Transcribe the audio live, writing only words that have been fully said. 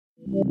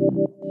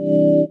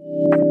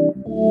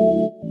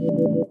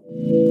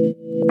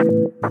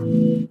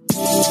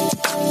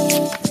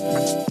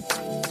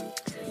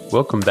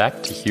Welcome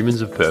back to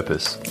Humans of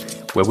Purpose,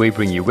 where we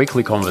bring you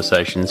weekly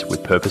conversations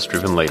with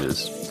purpose-driven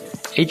leaders.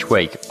 Each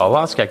week, I'll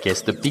ask our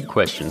guests the big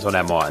questions on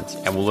our minds,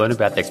 and we'll learn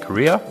about their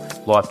career,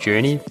 life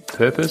journey,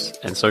 purpose,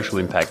 and social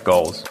impact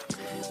goals.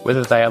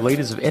 Whether they are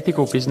leaders of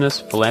ethical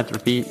business,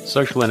 philanthropy,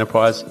 social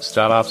enterprise,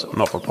 startups, or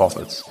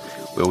not-for-profits,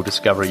 we will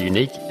discover a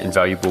unique and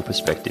valuable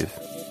perspective.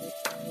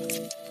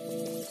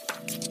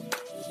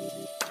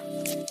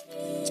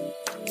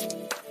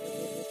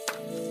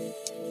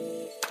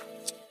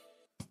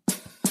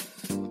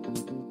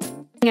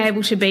 Being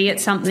able to be at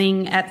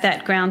something at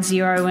that ground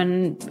zero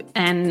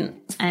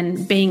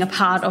and being a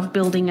part of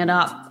building it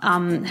up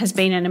has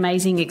been an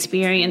amazing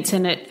experience.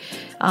 And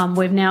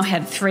we've now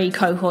had 3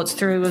 cohorts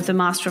through of the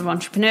Master of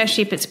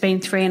Entrepreneurship. It's been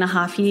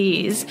 3.5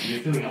 years.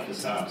 You're filling up the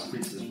startup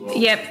sprints as well.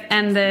 Yep,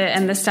 and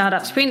the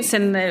startup sprints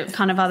and the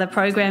kind of other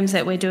programs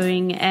that we're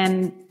doing,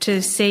 and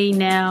to see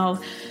now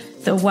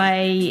the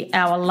way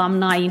our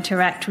alumni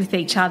interact with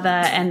each other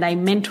and they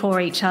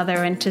mentor each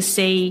other, and to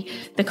see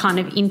the kind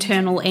of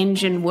internal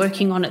engine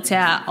working on its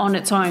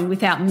own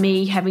without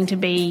me having to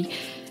be,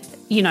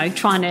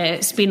 trying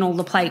to spin all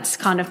the plates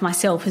kind of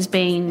myself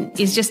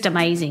is just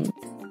amazing.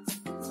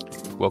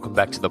 Welcome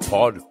back to the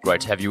pod.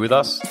 Great to have you with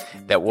us.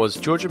 That was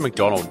Georgia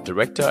McDonald,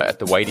 Director at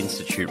the Wade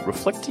Institute,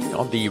 reflecting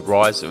on the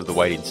rise of the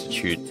Wade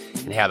Institute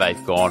and how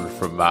they've gone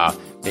from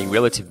being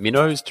relative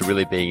minnows to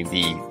really being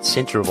the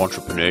centre of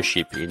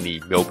entrepreneurship in the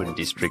Melbourne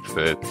district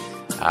for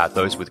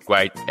those with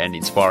great and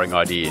inspiring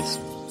ideas.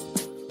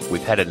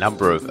 We've had a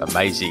number of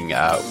amazing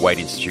Wade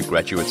Institute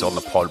graduates on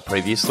the pod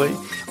previously.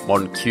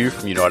 Mon Q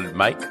from United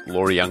Make,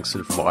 Laura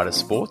Youngson from Ida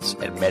Sports,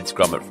 and Mads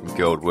Grummett from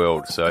Girl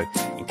World. So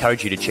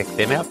encourage you to check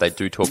them out. They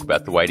do talk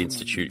about the Wade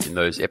Institute in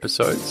those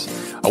episodes.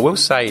 I will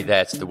say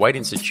that the Wade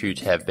Institute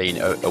have been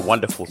a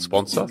wonderful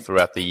sponsor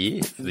throughout the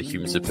year for the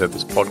Humans of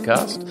Purpose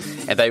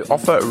podcast, and they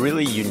offer a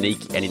really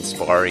unique and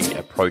inspiring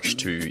approach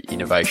to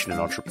innovation and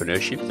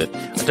entrepreneurship that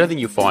I don't think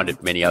you'll find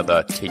at many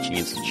other teaching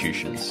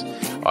institutions.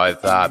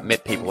 I've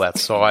met people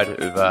outside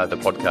of the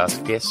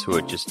podcast guests who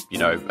are just,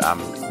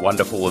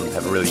 wonderful and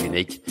have a really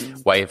unique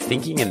way of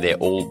thinking, and they're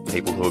all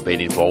people who have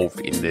been involved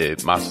in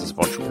the Masters of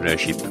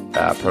Entrepreneurship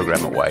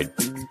program at Wade.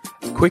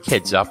 Quick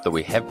heads up that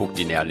we have booked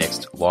in our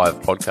next live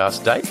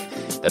podcast date.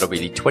 That'll be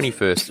the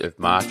 21st of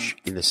March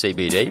in the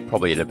CBD,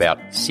 probably at about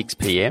 6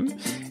 p.m.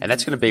 And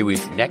that's going to be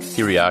with Nat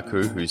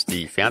Thiriakou, who's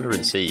the founder and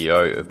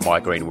CEO of My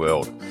Green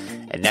World.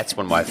 And Nat's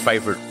one of my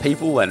favourite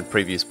people and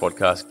previous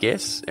podcast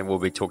guests. And we'll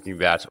be talking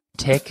about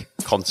tech,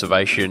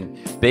 conservation,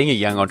 being a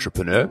young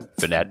entrepreneur,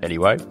 for Nat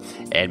anyway,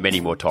 and many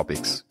more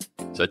topics.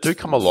 So do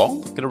come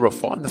along. I'm going to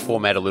refine the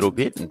format a little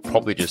bit and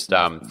probably just,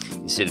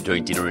 instead of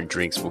doing dinner and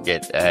drinks, we'll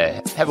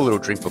have a little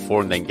drink before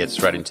and then get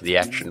straight into the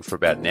action for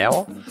about an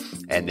hour,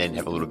 and then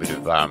have a little bit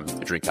of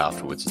a drink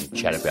afterwards and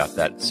chat about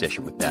that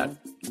session with Nat.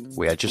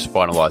 We are just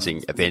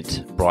finalising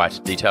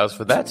Eventbrite details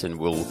for that, and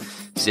we'll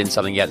send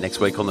something out next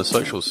week on the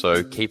socials.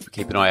 So keep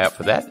an eye out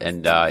for that,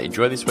 and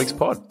enjoy this week's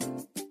pod.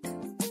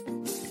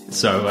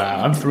 So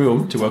I'm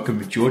thrilled to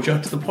welcome Georgia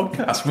to the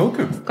podcast.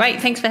 Welcome.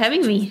 Great, thanks for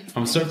having me.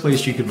 I'm so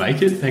pleased you could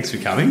make it. Thanks for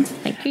coming.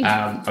 Thank you.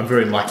 I'm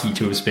very lucky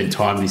to have spent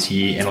time this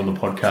year and on the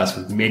podcast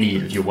with many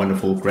of your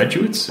wonderful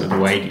graduates of the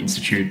Wade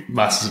Institute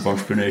Masters of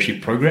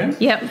Entrepreneurship program.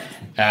 Yep.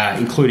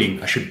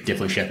 Including, I should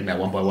definitely shout them out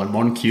one by one,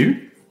 Mon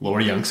Q,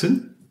 Laura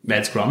Youngson,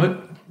 Mads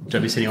Grummett. Did I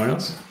miss anyone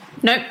else?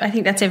 Nope, I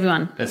think that's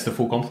everyone. That's the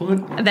full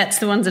complement? That's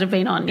the ones that have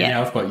been on, yeah. And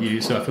now I've got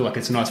you, so I feel like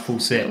it's a nice full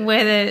set.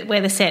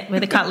 We're the set. We're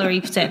the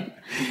cutlery set.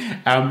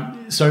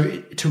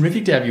 So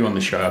terrific to have you on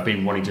the show. I've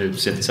been wanting to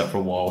set this up for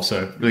a while,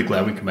 so really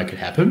glad we can make it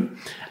happen.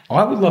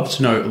 I would love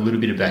to know a little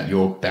bit about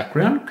your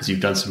background, because you've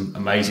done some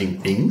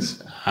amazing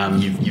things.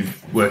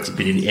 You've worked a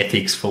bit in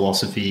ethics,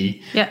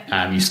 philosophy.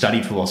 Yeah. You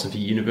studied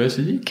philosophy at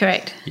university.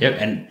 Correct. Yep.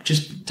 And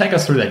just take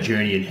us through that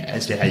journey and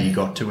as to how you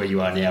got to where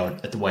you are now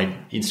at the Wade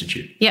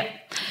Institute. Yep.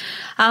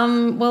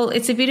 Well,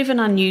 it's a bit of an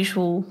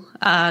unusual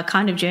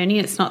kind of journey.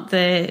 It's not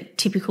the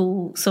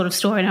typical sort of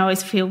story, and I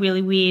always feel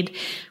really weird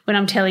when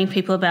I'm telling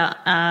people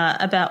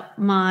about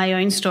my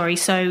own story.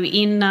 So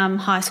in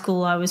high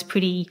school, I was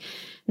pretty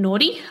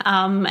naughty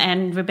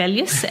and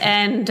rebellious,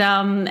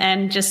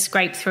 and just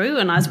scraped through.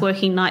 And I was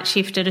working night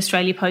shift at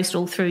Australia Post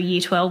all through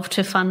Year 12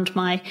 to fund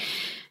my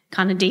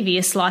kind of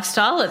devious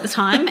lifestyle at the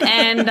time,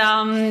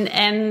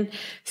 and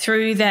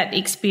through that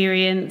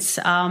experience.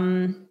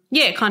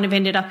 Kind of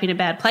ended up in a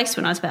bad place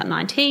when I was about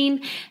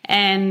 19,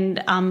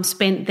 and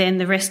spent then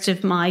the rest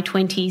of my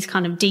 20s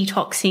kind of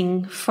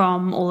detoxing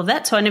from all of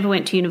that. So I never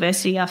went to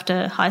university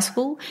after high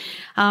school,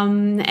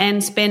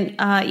 and spent,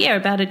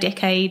 about a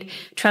decade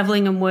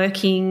traveling and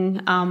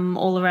working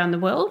all around the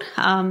world.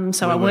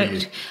 So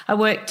I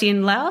worked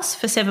in Laos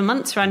for 7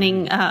 months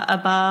running a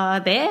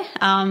bar there.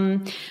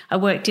 I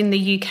worked in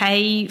the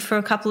UK for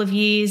a couple of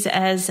years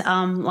as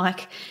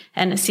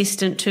an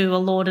assistant to a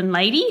lord and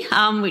lady,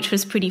 which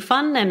was pretty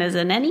fun, and as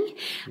a nanny.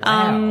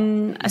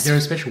 Wow. Is there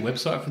a special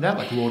website for that,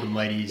 like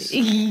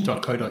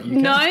lordandladies.co.uk?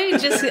 No,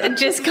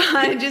 just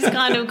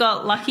kind of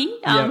got lucky,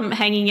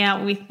 hanging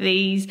out with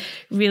these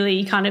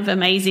really kind of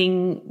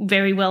amazing,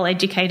 very well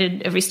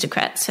educated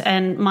aristocrats.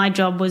 And my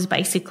job was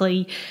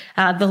basically,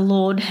 the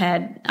lord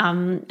had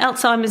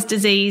Alzheimer's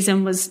disease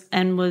and was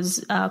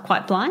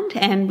quite blind,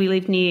 and we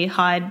lived near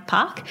Hyde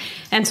Park,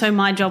 and so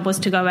my job was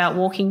to go out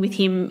walking with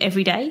him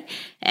every day.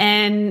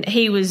 And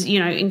he was,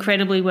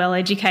 incredibly well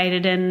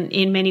educated, and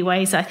in many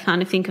ways I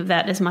kind of think of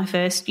that as my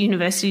first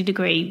university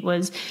degree.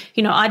 Was,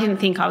 I didn't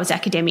think I was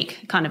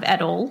academic kind of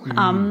at all,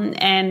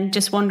 and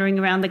just wandering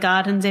around the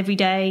gardens every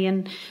day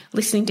and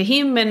listening to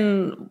him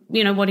and,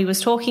 what he was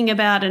talking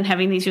about and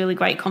having these really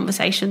great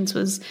conversations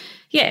was,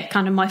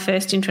 kind of my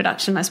first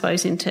introduction, I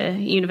suppose, into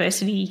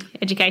university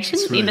education,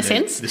 really in a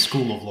sense. The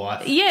school of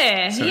life.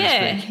 Yeah.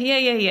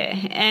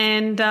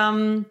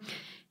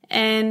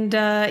 And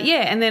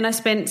then I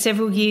spent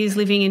several years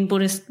living in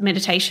Buddhist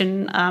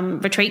meditation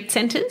retreat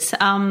centres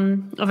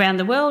around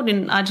the world,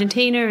 in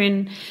Argentina,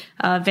 in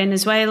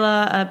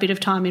Venezuela, a bit of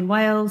time in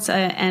Wales,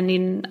 and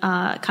in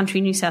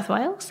country New South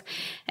Wales.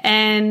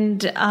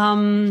 And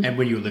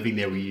when you were living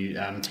there, were you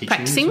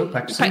teaching?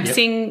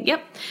 Practicing,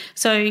 yep.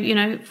 So,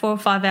 4 or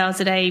 5 hours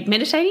a day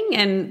meditating,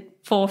 and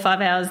 4 or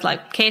 5 hours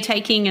like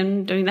caretaking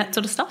and doing that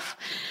sort of stuff.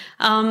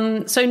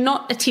 So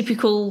not a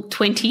typical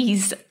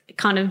 20s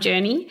kind of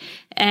journey.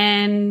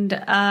 And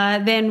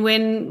then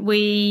when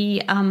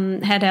we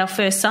had our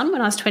first son,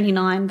 when I was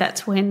 29,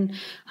 that's when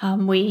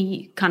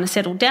we kind of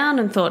settled down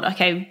and thought,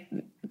 okay,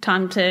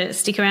 time to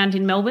stick around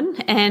in Melbourne.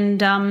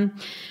 And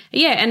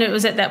and it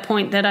was at that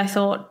point that I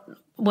thought,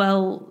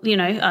 well,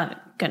 I'm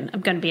going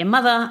to be a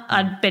mother.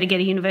 I'd better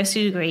get a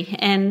university degree.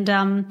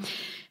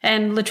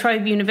 And La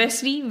Trobe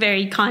University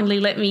very kindly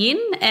let me in,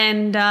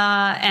 and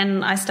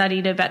I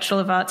studied a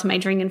Bachelor of Arts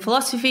majoring in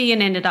philosophy,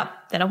 and ended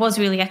up that I was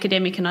really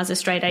academic and I was a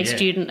straight A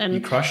student. And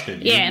you crushed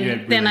it.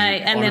 And then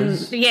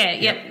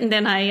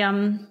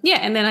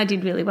I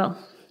did really well.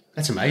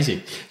 That's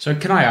amazing. So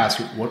can I ask,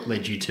 what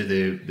led you to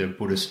the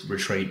Buddhist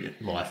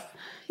retreat life?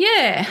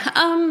 Yeah.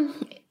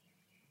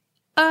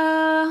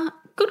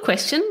 Good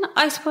question.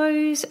 I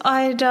suppose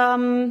I'd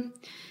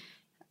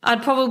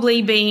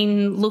probably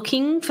been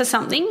looking for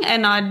something,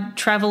 and I'd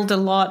travelled a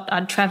lot.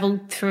 I'd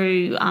travelled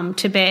through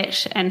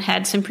Tibet and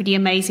had some pretty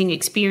amazing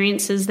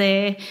experiences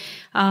there.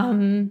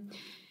 I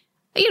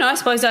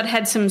suppose I'd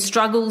had some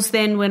struggles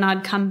then when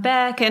I'd come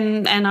back,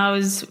 and I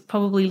was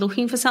probably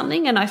looking for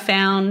something, and I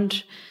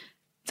found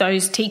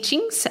those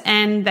teachings,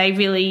 and they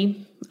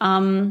really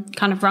kind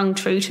of rung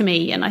true to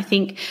me. And I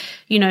think,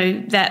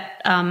 that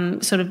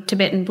sort of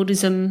Tibetan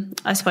Buddhism,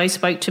 I suppose,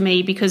 spoke to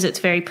me because it's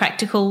very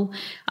practical.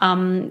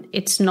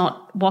 It's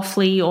not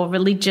waffly or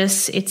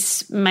religious.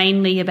 It's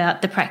mainly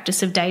about the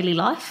practice of daily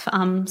life.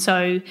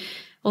 So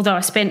although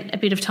I spent a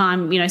bit of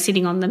time,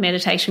 sitting on the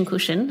meditation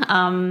cushion,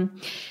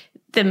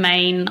 the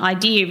main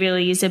idea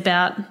really is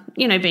about,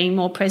 being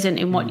more present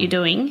in what you're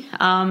doing,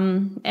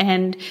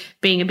 and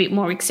being a bit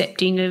more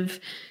accepting of,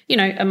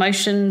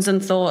 emotions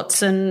and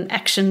thoughts and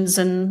actions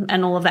and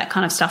all of that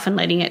kind of stuff, and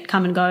letting it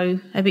come and go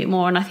a bit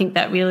more. And I think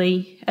that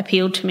really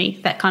appealed to me,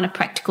 that kind of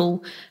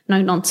practical,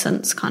 no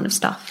nonsense kind of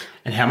stuff.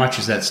 And how much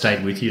has that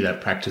stayed with you, that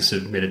practice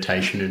of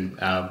meditation and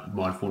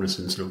mindfulness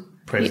and sort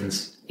of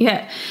presence?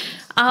 Yeah.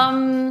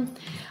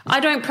 I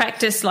don't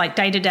practice like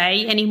day to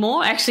day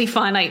anymore. I actually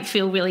find I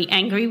feel really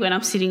angry when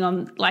I'm sitting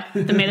on like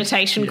the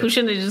meditation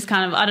cushion. It's just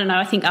kind of, I don't know,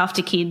 I think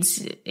after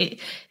kids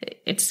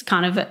it's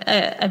kind of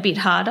a bit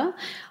harder.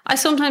 I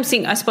sometimes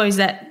think, I suppose,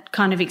 that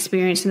kind of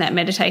experience and that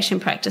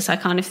meditation practice, I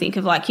kind of think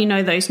of like,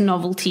 those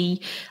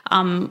novelty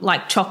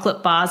like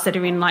chocolate bars that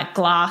are in like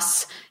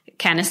glass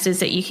canisters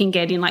that you can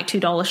get in like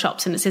 $2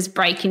 shops, and it says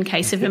break in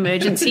case of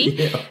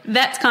emergency.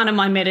 That's kind of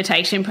my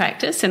meditation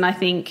practice. And I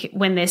think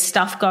when there's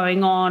stuff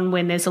going on,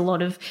 when there's a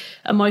lot of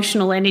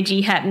emotional energy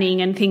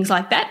happening and things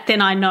like that,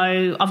 then I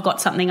know I've got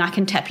something I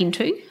can tap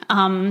into.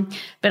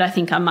 But I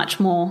think I'm much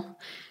more,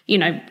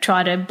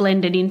 try to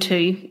blend it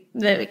into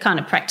the kind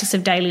of practice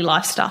of daily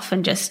life stuff,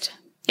 and just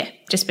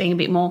being a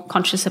bit more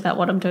conscious about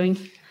what I'm doing.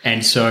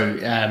 And so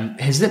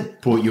has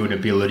that brought you an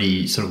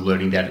ability, sort of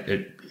learning that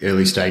at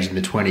early stage in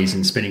the 20s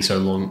and spending so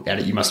long at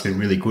it, you must have been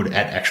really good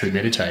at actually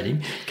meditating.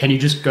 Can you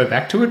just go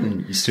back to it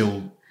and you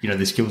still,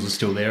 the skills are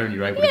still there and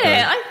you're able to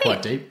go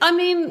quite deep? I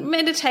mean,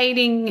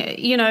 meditating,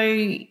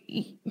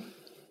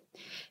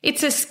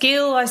 it's a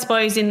skill, I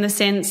suppose, in the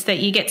sense that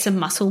you get some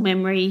muscle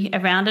memory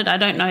around it. I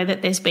don't know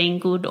that there's been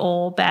good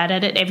or bad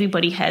at it.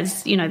 Everybody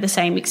has, the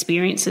same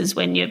experiences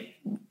when you're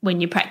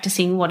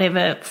practicing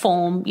whatever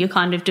form you're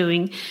kind of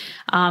doing.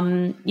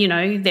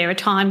 There are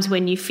times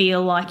when you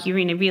feel like you're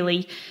in a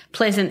really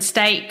pleasant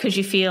state because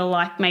you feel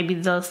like maybe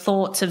the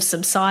thoughts have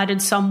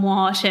subsided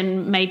somewhat,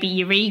 and maybe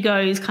your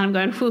ego's kind of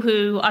going,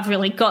 whoo-hoo, I've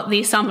really got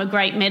this, I'm a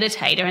great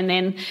meditator. And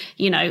then,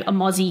 a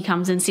mozzie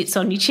comes and sits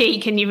on your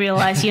cheek and you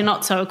realise you're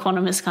not so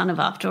equanimous kind of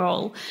after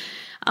all.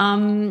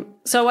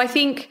 So I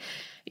think,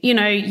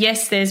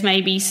 yes, there's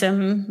maybe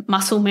some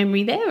muscle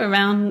memory there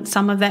around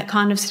some of that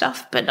kind of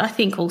stuff, but I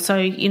think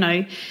also,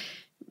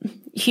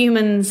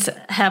 humans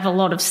have a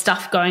lot of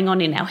stuff going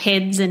on in our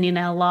heads and in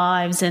our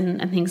lives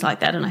and things like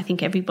that, and I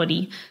think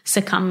everybody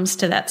succumbs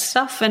to that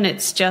stuff, and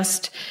it's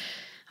just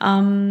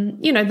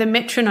the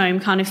metronome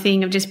kind of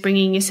thing of just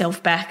bringing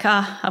yourself back.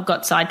 I've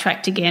got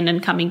sidetracked again,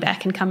 and coming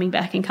back and coming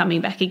back and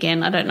coming back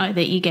again. I don't know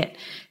that you get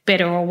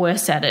better or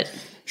worse at it.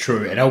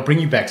 True, and I'll bring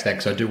you back to that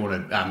because I do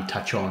want to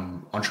touch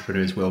on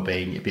entrepreneurs'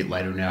 wellbeing a bit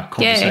later in our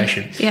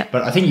conversation. Yeah.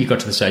 But I think you got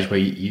to the stage where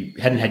you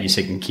hadn't had your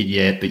second kid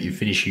yet, but you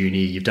finished uni,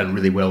 you've done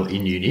really well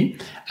in uni,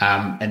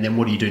 and then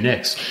what do you do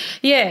next?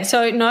 Yeah,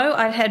 so no,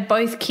 I had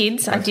both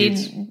kids. I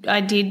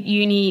did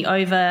uni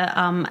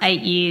over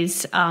 8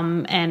 years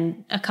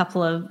and a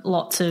couple of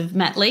lots of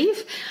mat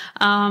leave,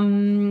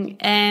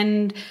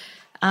 and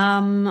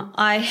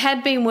I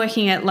had been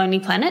working at Lonely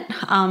Planet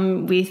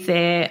with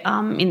their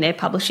in their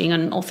publishing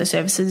and author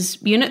services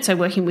unit, so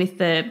working with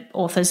the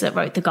authors that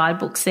wrote the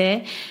guidebooks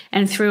there,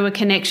 and through a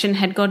connection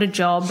had got a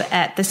job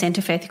at the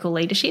Centre for Ethical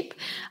Leadership.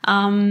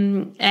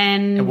 And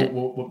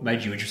what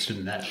made you interested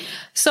in that?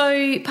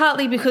 So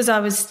partly because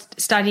I was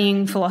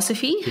studying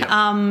philosophy,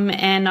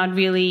 and I'd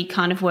really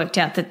kind of worked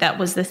out that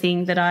was the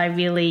thing that I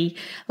really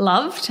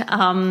loved.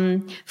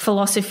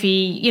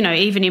 Philosophy,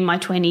 even in my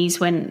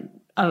 20s when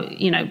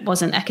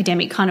wasn't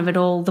academic kind of at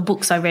all. The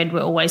books I read were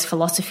always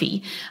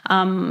philosophy. So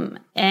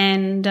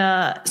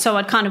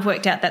I'd kind of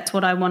worked out that's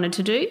what I wanted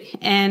to do.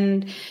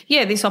 And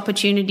this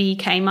opportunity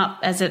came up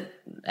as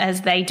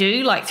they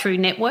do, like through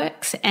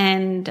networks. So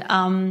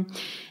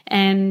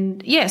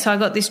I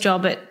got this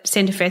job at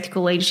Centre for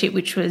Ethical Leadership,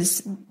 which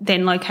was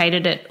then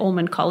located at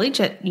Ormond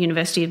College at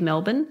University of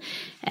Melbourne.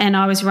 And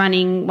I was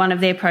running one of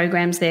their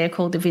programs there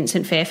called the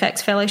Vincent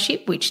Fairfax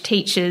Fellowship, which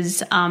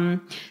teaches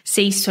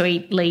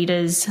C-suite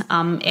leaders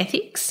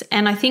ethics.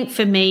 And I think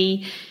for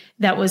me,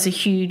 that was a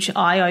huge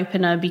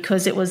eye-opener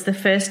because it was the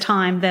first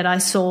time that I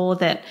saw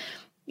that,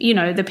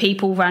 the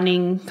people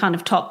running kind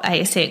of top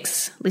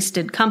ASX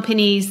listed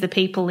companies, the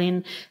people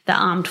in the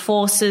armed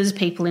forces,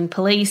 people in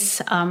police,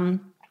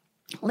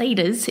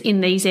 leaders in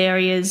these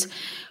areas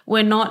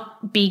were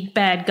not big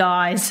bad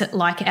guys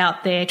like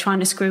out there trying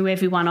to screw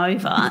everyone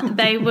over.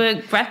 They were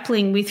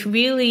grappling with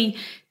really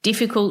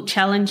difficult,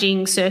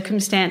 challenging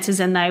circumstances,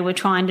 and they were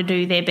trying to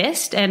do their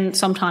best, and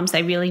sometimes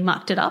they really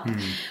mucked it up.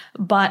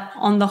 But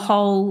on the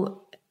whole,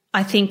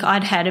 I think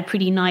I'd had a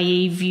pretty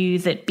naive view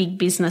that big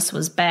business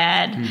was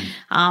bad,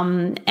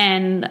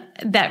 and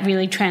that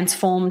really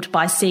transformed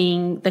by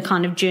seeing the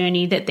kind of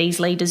journey that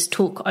these leaders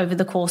took over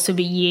the course of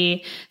a year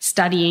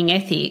studying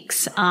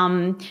ethics,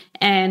 and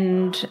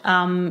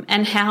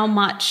how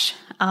much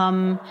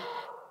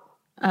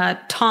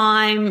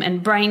time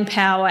and brain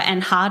power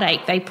and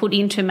heartache they put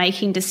into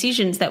making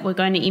decisions that were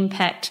going to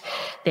impact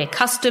their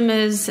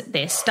customers,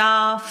 their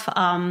staff,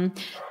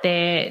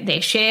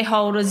 their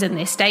shareholders and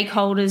their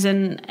stakeholders.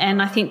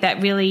 And I think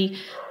that really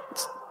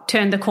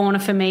turned the corner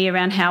for me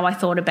around how I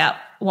thought about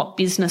what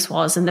business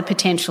was and the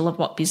potential of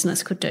what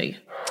business could do.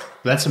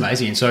 Well, that's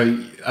amazing. And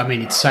so, I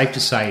mean, it's safe to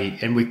say,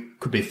 and we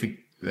could be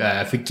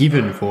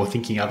forgiven for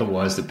thinking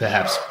otherwise, that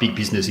perhaps big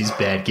business is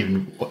bad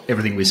given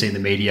everything we see in the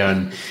media.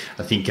 And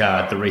I think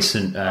the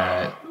recent,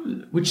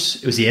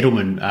 which was the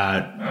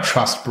Edelman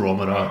Trust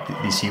Barometer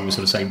this year, was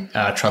sort of saying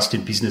trust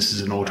in business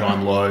is an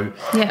all-time low.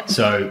 Yeah.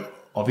 So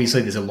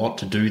obviously there's a lot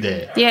to do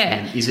there. Yeah.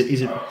 And is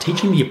it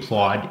teaching the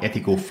applied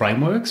ethical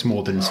frameworks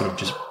more than sort of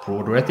just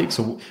broader ethics?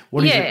 Or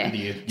what is it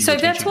you so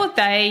were that's teaching? what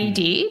they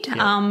did.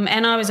 Yeah.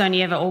 And I was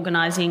only ever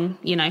organising,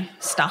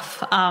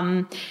 stuff.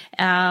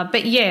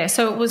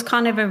 So it was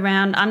kind of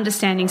around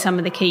understanding some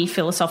of the key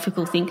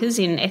philosophical thinkers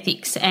in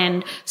ethics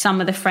and some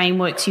of the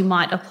frameworks you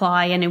might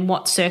apply and in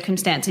what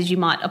circumstances you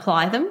might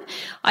apply them.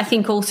 I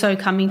think also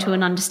coming to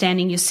an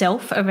understanding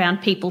yourself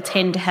around people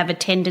tend to have a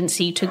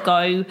tendency to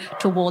go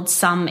towards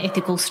some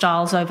ethical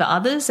styles over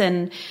others,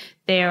 and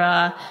there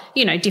are,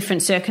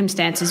 different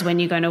circumstances when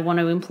you're going to want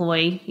to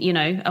employ,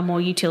 a more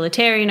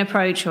utilitarian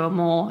approach or a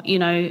more,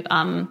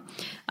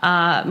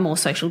 more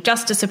social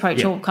justice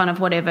approach, or kind of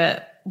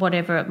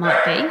whatever it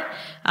might be.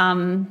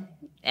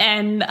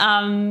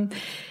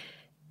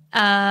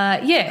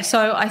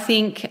 So I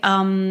think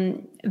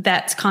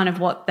that's kind of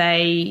what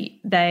they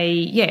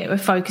were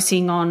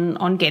focusing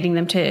on getting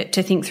them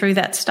to think through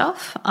that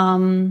stuff.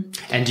 And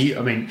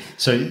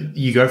so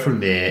you go from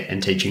there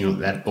and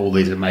teaching all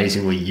these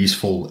amazingly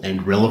useful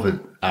and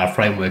relevant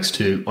frameworks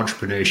to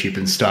entrepreneurship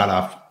and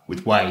startup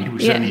with Wade,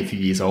 which is only a few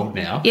years old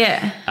now.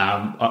 Yeah.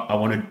 I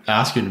want to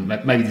ask you, and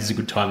maybe this is a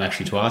good time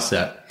actually to ask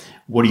that.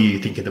 What do you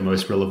think are the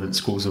most relevant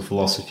schools of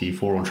philosophy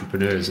for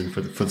entrepreneurs and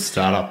for the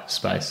startup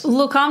space?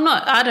 Look,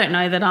 I don't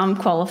know that I'm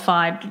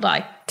qualified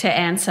to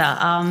answer.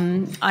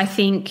 I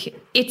think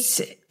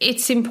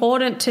it's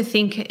important to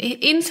think,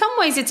 in some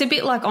ways it's a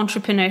bit like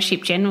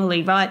entrepreneurship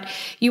generally, right?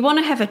 You want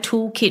to have a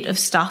toolkit of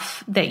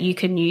stuff that you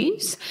can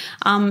use.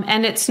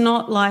 And it's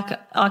not like,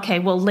 okay,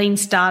 well, lean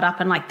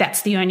startup and like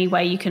that's the only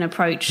way you can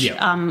approach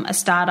a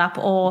startup,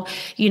 or,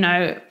 you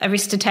know,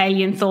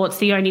 Aristotelian thought's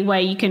the only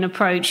way you can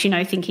approach, you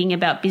know, thinking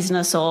about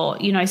business or,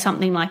 you know,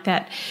 something like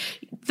that.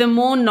 The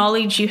more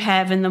knowledge you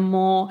have and the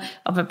more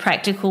of a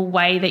practical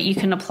way that you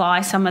can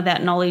apply some of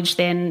that knowledge,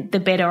 then the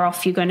better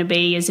off you're going to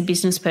be as a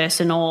business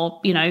person,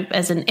 or, you know,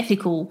 as an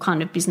ethical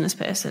kind of business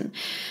person.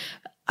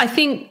 I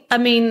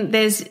mean,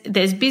 there's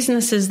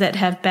businesses that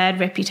have bad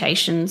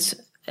reputations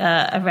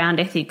around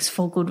ethics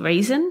for good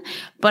reason,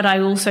 but I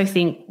also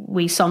think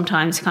we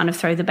sometimes kind of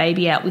throw the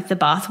baby out with the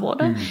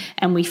bathwater,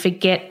 and we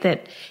forget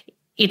that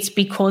it's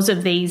because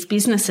of these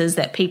businesses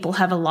that people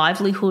have a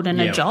livelihood and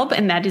a job,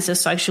 and that is a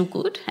social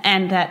good,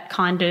 and that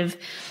kind of,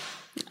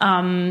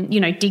 you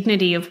know,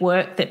 dignity of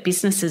work that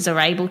businesses are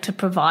able to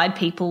provide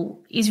people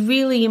is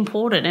really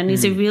important and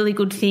is a really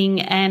good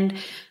thing. And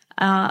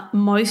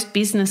most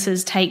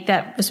businesses take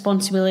that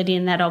responsibility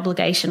and that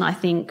obligation, I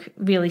think,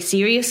 really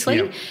seriously.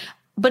 Yep.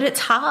 But it's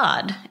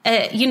hard,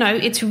 you know.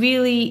 It's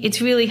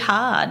really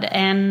hard,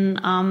 and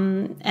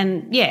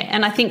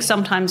I think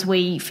sometimes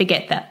we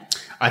forget that.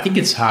 I think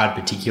it's hard,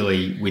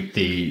 particularly with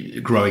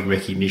the growing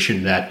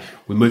recognition that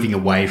we're moving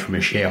away from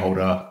a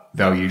shareholder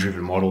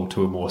value-driven model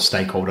to a more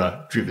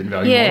stakeholder-driven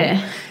value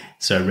model.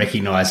 So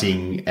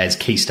recognising as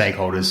key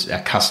stakeholders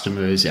our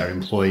customers, our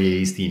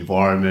employees, the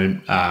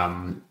environment,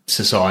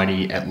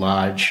 society at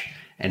large,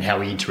 and how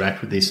we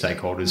interact with these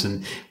stakeholders,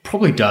 and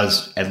probably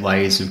does add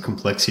layers of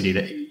complexity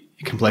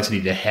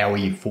to how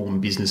we form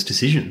business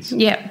decisions.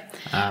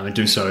 And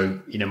do so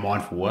in a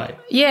mindful way.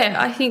 Yeah,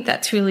 I think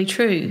that's really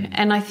true.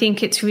 And I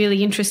think it's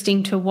really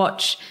interesting to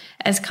watch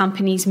as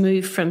companies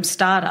move from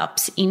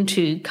startups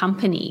into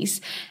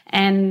companies,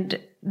 and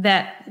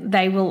that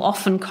they will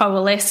often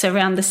coalesce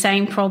around the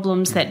same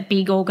problems that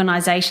big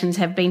organisations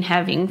have been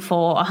having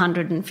for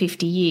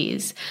 150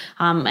 years.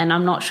 And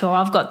I'm not sure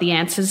I've got the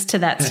answers to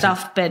that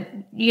stuff, but,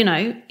 you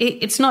know,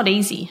 it's not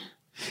easy.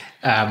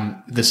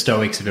 The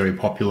Stoics are very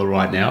popular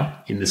right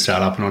now in the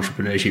startup and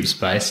entrepreneurship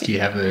space. Do you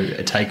have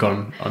a take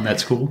on that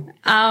school?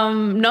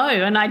 No,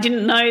 and I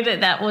didn't know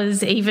that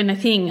was even a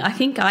thing. I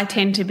think I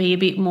tend to be a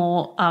bit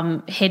more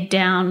head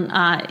down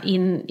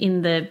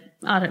in the,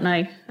 I don't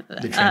know.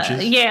 The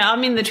trenches?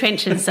 I'm in the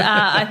trenches.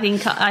 I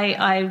think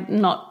I'm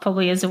not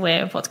probably as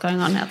aware of what's going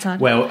on outside.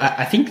 Well,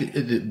 I think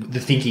the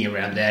thinking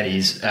around that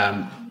is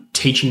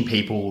teaching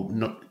people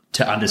not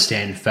to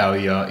understand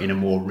failure in a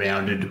more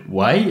rounded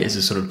way as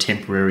a sort of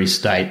temporary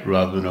state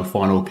rather than a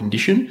final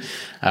condition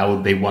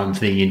would be one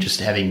thing, and just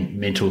having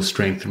mental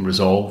strength and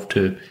resolve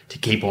to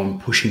keep on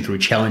pushing through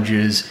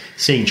challenges,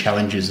 seeing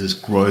challenges as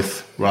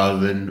growth rather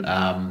than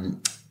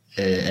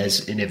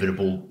as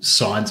inevitable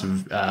signs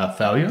of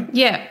failure.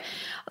 Yeah.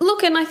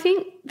 Look, and I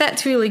think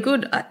that's really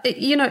good.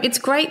 You know, it's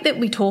great that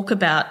we talk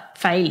about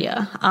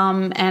failure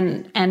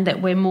and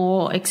that we're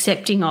more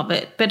accepting of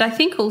it. But I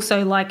think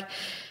also, like,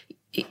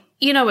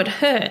 you know, it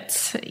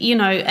hurts, you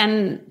know,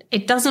 and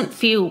it doesn't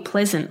feel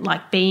pleasant,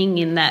 like being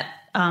in that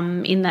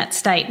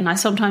state. And I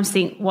sometimes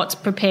think what's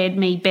prepared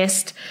me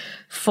best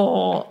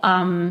for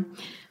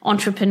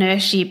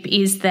entrepreneurship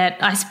is that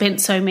I spent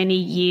so many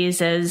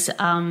years as,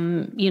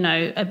 you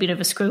know, a bit of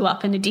a screw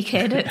up and a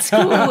dickhead at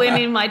school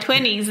and in my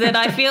 20s, that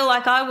I feel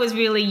like I was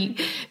really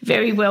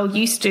very well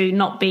used to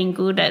not being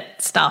good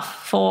at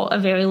stuff for a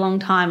very long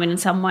time. And in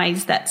some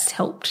ways that's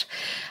helped.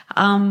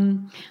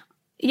 So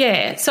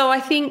I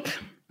think,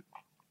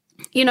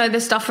 you know, the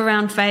stuff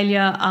around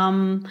failure,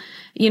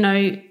 you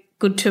know,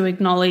 good to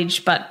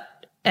acknowledge, but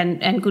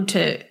and good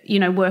to, you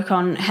know, work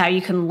on how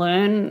you can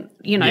learn,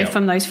 you know,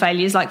 from those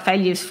failures. Like,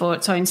 failures for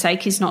its own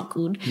sake is not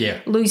good.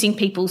 Losing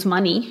people's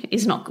money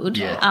is not good.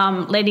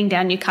 Letting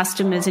down your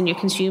customers and your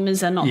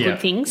consumers are not good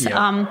things.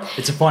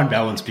 It's a fine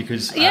balance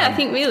because I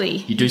think really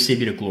you do see a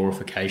bit of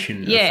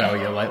glorification of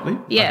failure lately.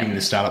 Like in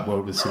the startup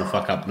world with sort of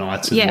fuck up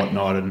nights and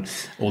whatnot and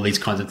all these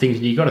kinds of things.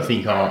 And you got to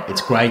think,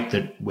 it's great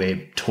that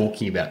we're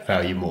talking about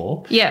failure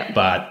more.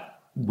 But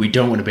we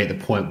don't want to be at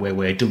the point where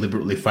we're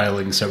deliberately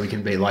failing so we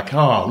can be like,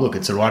 look,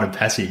 it's a rite of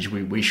passage.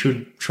 We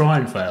should try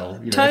and fail.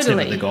 You know, that's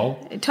never the goal.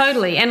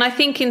 Totally. And I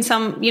think in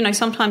some, you know,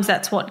 sometimes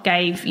that's what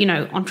gave, you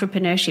know,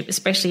 entrepreneurship,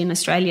 especially in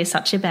Australia,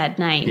 such a bad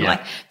name,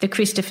 like the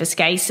Christopher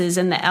Skases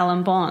and the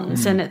Alan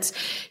Bonds. And it's,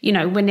 you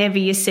know, whenever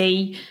you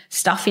see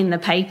stuff in the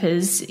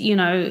papers, you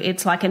know,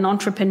 it's like an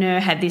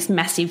entrepreneur had this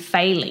massive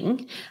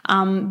failing,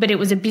 but it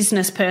was a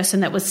business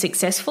person that was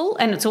successful.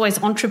 And it's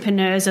always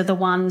entrepreneurs are the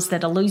ones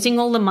that are losing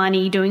all the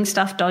money, doing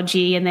stuff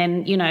dodgy, and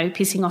then, you know,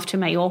 pissing off to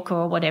Mallorca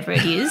or whatever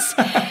it is.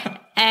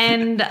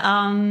 And,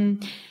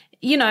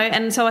 you know,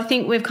 and so I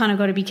think we've kind of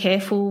got to be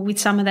careful with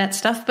some of that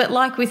stuff. But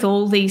like with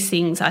all these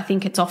things, I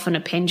think it's often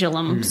a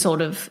pendulum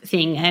sort of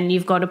thing, and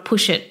you've got to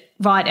push it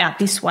right out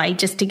this way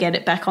just to get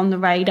it back on the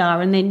radar,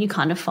 and then you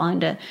kind of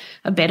find a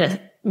better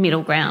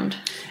middle ground.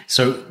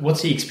 So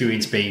what's the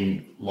experience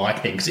been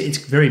like then? Because it's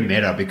very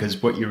meta,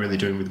 because what you're really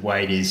doing with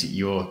Wade is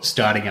you're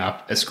starting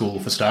up a school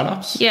for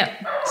startups. Yeah.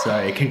 So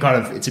it can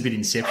it's a bit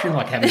Inception,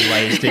 like how many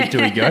layers deep do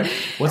we go?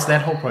 What's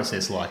that whole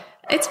process like?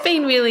 It's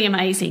been really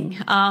amazing,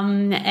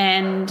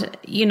 and,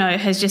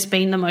 has just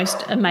been the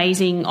most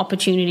amazing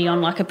opportunity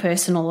on like a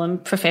personal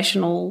and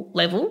professional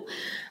level.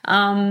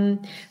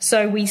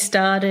 So we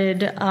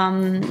started,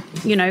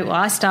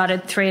 I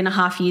started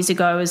 3.5 years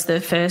ago as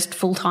the first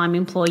full-time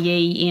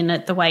employee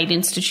at the Wade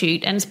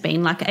Institute, and it's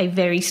been like a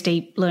very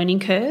steep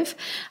learning curve.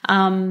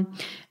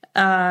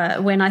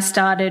 When I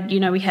started,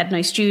 we had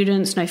no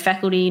students, no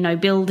faculty, no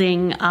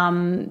building.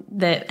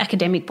 The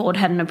academic board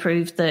hadn't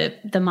approved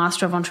the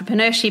Master of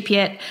Entrepreneurship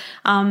yet.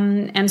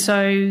 And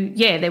so,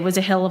 there was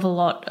a hell of a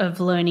lot of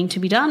learning to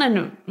be done, and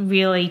it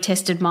really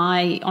tested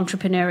my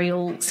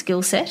entrepreneurial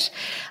skill set.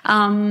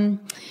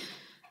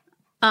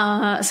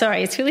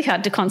 Sorry, it's really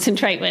hard to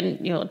concentrate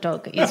when your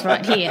dog is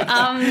right here.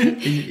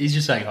 He's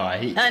just saying hi.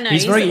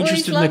 He's very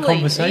interested in the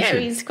conversation.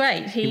 Yeah, he's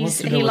great. He likes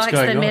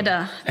the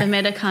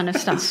meta kind of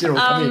stuff.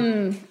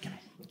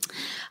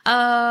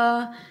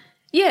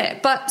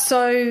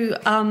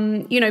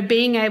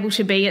 Being able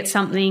to be at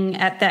something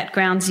at that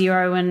ground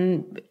zero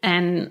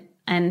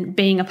and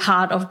being a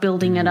part of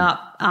building it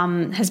up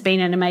has been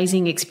an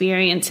amazing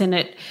experience, and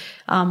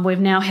we've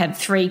now had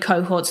 3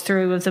 cohorts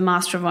through of the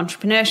Master of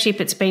Entrepreneurship.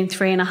 It's been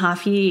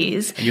 3.5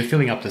 years. And you're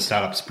filling up the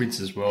startup sprints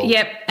as well.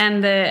 Yep,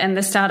 and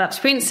the startup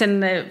sprints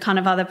and the kind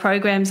of other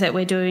programs that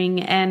we're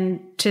doing, and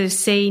to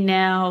see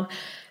now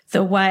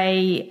the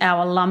way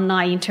our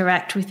alumni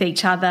interact with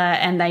each other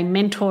and they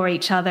mentor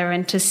each other,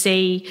 and to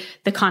see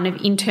the kind of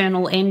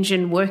internal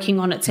engine working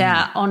on its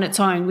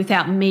own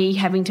without me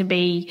having to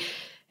be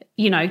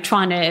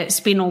trying to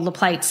spin all the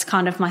plates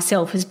kind of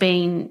myself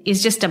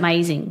is just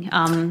amazing.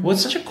 Well,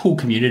 it's such a cool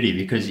community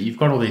because you've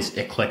got all these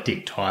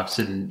eclectic types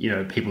and,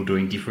 people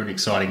doing different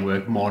exciting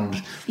work.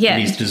 Mond with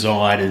his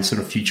design and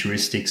sort of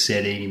futuristic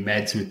setting,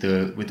 Mads with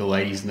the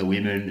ladies and the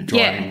women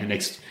driving the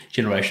next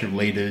generation of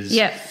leaders.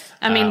 Yeah.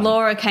 I mean,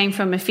 Laura came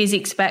from a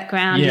physics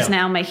background, is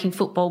now making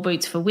football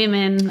boots for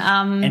women.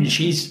 And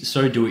she's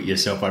so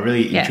do-it-yourself. I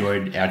really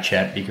enjoyed our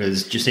chat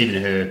because just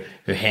even her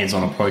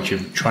hands-on approach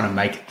of trying to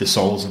make the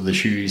soles of the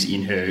shoes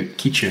in her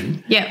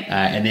kitchen. Yeah.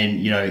 And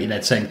then, in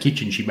that same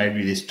kitchen, she made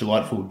me this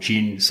delightful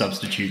gin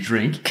substitute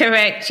drink.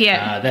 Correct,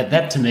 yeah.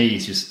 That to me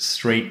is just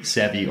street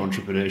savvy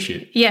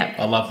entrepreneurship. Yeah.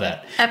 I love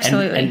that.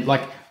 Absolutely. And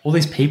like all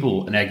these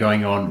people are now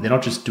going on, they're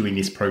not just doing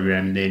this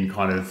program and then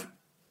kind of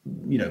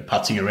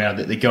putzing around,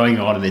 that they're going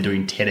on and they're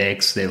doing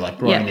TEDx, they're like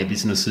growing their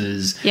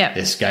businesses,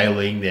 they're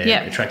scaling,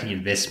 they're attracting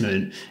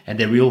investment, and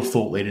they're real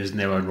thought leaders in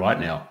their own right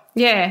now.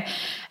 Yeah.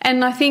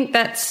 And I think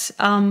that's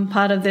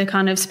part of the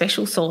kind of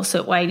special sauce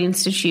at Wade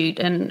Institute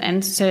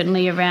and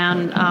certainly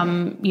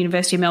around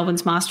University of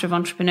Melbourne's Master of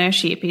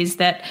Entrepreneurship is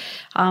that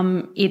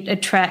it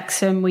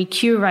attracts and we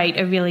curate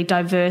a really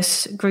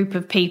diverse group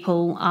of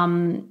people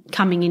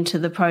coming into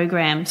the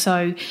program.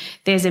 So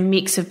there's a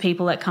mix of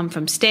people that come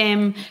from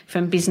STEM,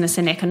 from business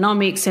and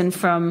economics, and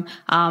from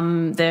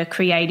the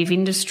creative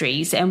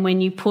industries. And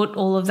when you put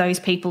all of those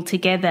people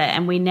together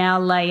and we now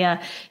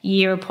layer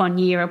year upon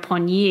year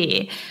upon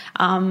year,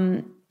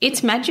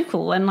 it's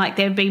magical. And like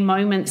there've been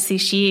moments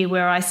this year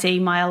where I see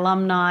my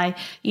alumni,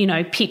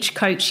 pitch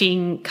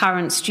coaching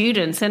current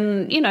students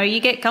and, you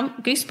get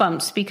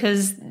goosebumps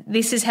because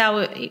this is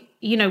how,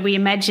 we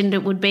imagined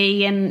it would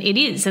be and it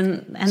is.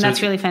 And so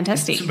that's really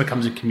fantastic. It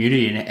becomes a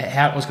community. And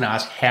I was going to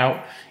ask,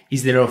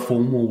 is there a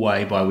formal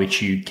way by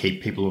which you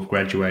keep people who've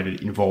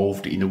graduated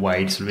involved in the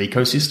Wade sort of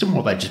ecosystem,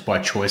 or they just by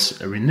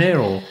choice are in there?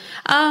 Or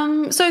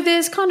so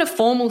there's kind of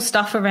formal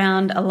stuff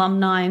around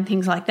alumni and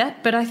things like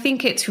that, but I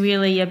think it's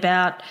really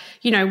about,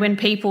 when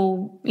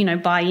people,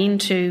 buy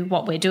into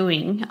what we're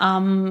doing,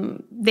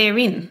 they're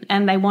in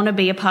and they want to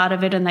be a part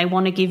of it and they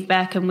want to give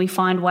back, and we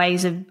find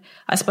ways of,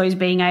 I suppose,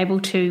 being able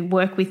to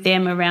work with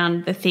them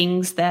around the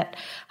things that,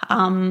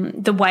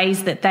 the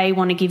ways that they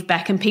want to give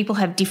back, and people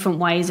have different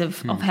ways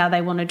of how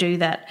they want to do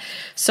that.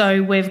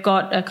 So we've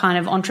got a kind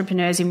of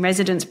entrepreneurs in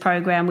residence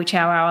program, which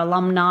are our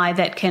alumni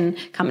that can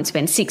come and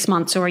spend 6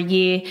 months or a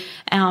year,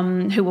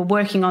 who are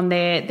working on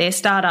their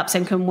startups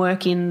and can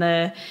work in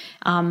the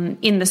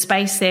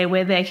space there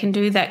where they can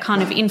do that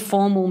kind of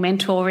informal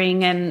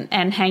mentoring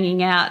and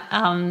hanging out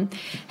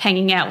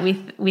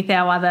with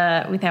our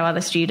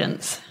other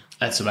students.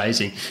 That's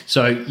amazing.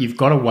 So you've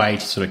got a way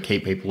to sort of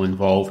keep people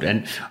involved.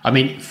 And I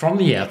mean, from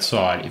the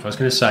outside, if I was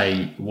going to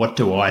say, what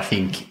do I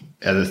think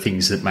are the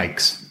things that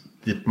makes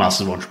the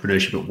Masters of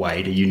Entrepreneurship at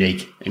Wade a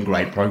unique and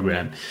great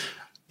program?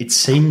 It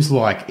seems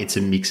like it's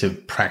a mix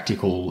of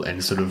practical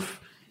and sort of,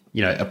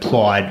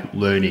 applied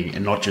learning,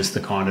 and not just the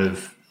kind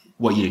of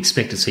what you'd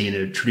expect to see in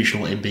a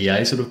traditional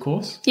MBA sort of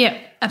course. Yeah,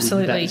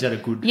 absolutely. Is that a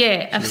good?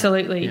 Yeah,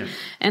 absolutely. Yeah.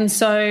 And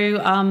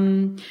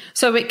so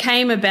it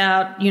came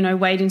about,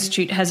 Wade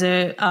Institute has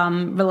a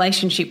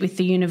relationship with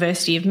the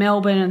University of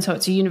Melbourne, and so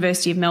it's a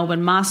University of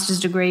Melbourne master's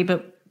degree,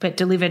 but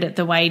delivered at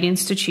the Wade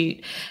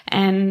Institute.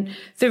 And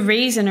the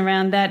reason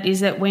around that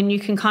is that when you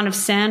can kind of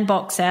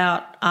sandbox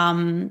out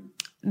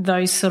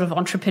those sort of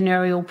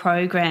entrepreneurial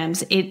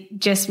programs. It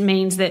just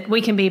means that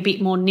we can be a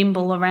bit more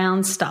nimble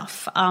around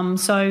stuff.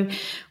 So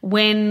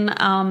when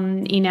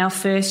in our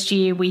first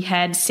year we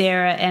had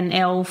Sarah and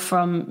Elle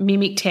from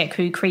Mimic Tech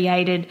who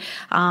created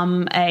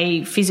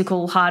a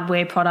physical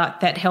hardware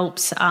product that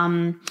helps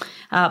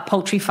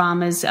poultry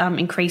farmers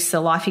increase the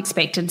life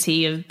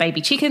expectancy of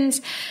baby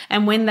chickens.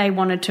 And when they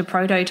wanted to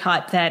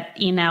prototype that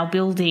in our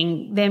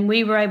building, then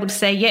we were able to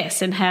say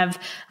yes and have,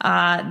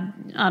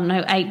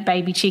 8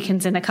 baby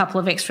chickens and a couple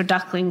of extra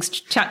ducklings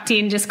chucked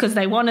in just because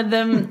they wanted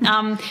them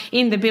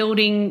in the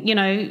building,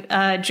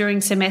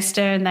 during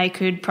semester, and they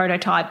could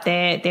prototype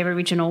their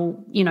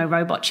original,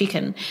 robot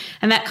chicken.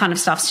 And that kind of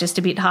stuff's just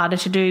a bit harder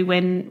to do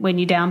when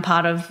you're down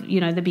part of,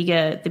 the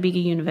bigger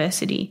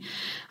university.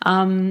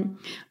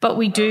 But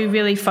we do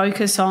really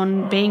focus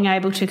on being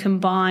able to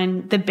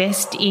combine the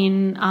best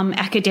in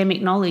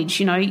academic knowledge.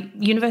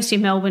 University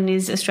of Melbourne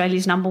is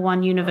Australia's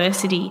 #1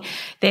 university.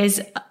 There's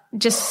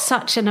just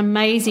such an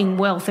amazing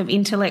wealth of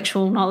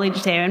intellectual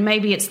knowledge there. And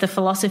maybe it's the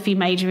philosophy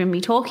major in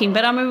me talking,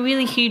 but I'm a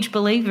really huge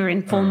believer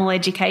in formal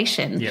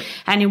education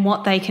and in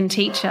what they can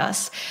teach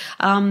us.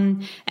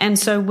 And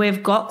so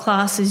we've got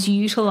classes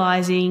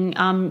utilising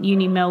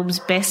Uni Melb's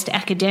best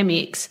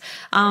academics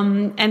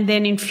and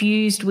then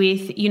infused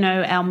with,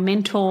 our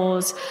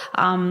mentors,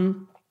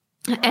 and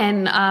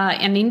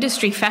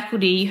industry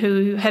faculty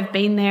who have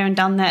been there and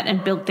done that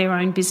and built their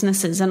own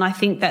businesses. And I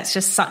think that's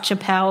just such a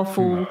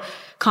powerful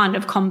kind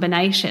of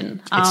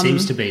combination. It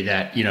seems to be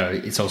that,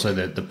 it's also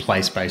the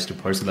place-based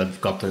approach, so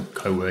they've got the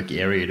co-work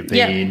area to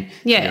be in,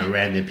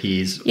 around their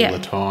peers all the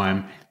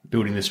time,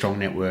 building the strong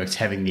networks,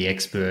 having the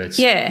experts.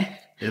 Yeah.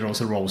 It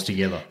also rolls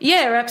together.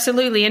 Yeah,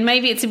 absolutely. And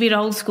maybe it's a bit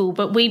old school,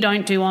 but we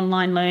don't do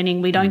online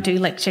learning. We don't do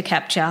lecture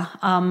capture.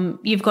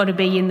 You've got to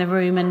be in the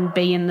room and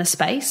be in the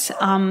space.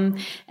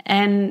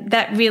 And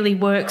that really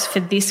works for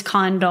this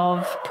kind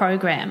of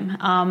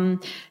program,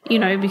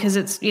 because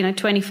it's,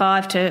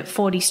 25 to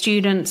 40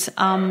 students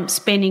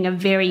spending a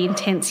very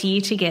intense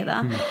year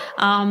together.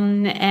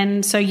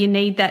 And so you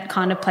need that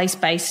kind of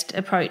place-based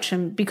approach.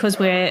 And because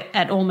we're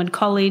at Ormond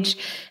College,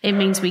 it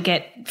means we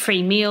get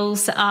free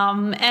meals.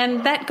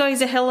 And that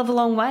goes a hell of a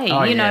long way.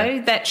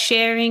 That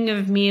sharing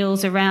of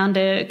meals around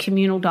a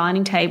communal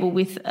dining table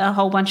with a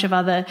whole bunch of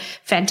other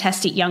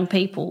fantastic young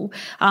people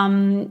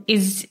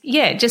is,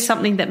 just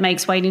something that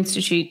makes Wade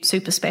Institute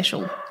super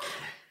special.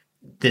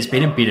 There's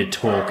been a bit of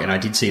talk, and I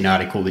did see an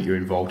article that you're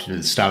involved in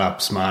at Startup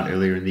Smart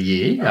earlier in the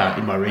year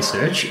in my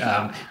research,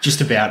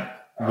 just about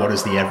what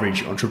does the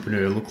average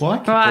entrepreneur look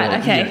like? Right,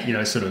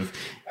 okay. Sort of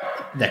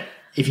that.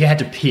 If you had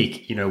to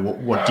pick,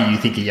 what do you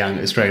think a young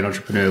Australian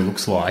entrepreneur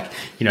looks like?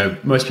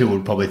 Most people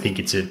would probably think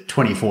it's a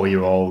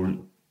 24-year-old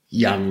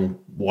young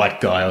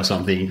white guy or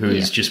something who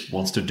just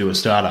wants to do a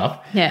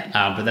startup.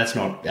 Yeah. But that's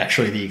not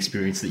actually the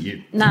experience that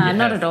you have.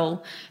 Not at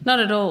all. Not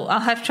at all. I'll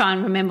have to try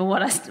and remember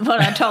what I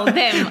told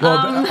them.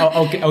 Well,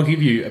 I'll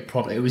give you a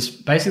problem. It was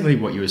basically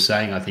what you were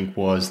saying, I think,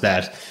 was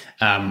that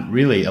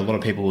really a lot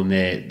of people in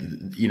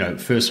their,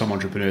 first-time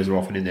entrepreneurs are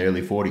often in their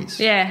early 40s.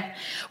 Yeah.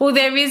 Well,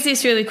 there is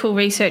this really cool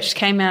research that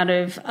came out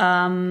of,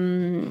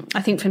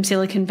 I think from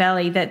Silicon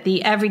Valley, that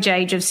the average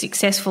age of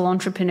successful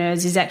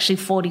entrepreneurs is actually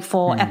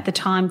 44 at the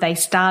time they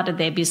started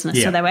their business.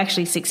 Yeah. So they were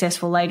actually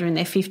successful later in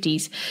their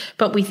 50s.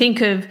 But we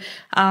think of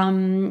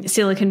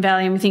Silicon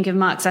Valley and we think of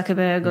Mark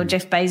Zuckerberg or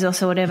Jeff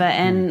Bezos or whatever,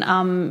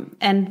 and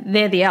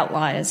they're the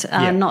outliers,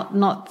 not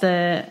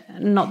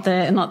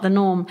the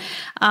norm.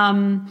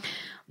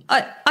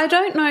 I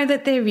don't know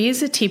that there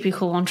is a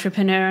typical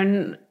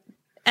entrepreneur,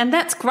 and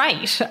that's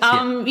great.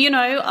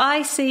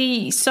 I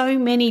see so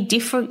many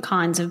different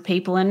kinds of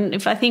people, and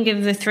if I think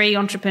of the 3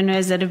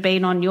 entrepreneurs that have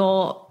been on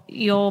your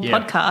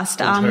podcast,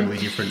 totally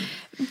different.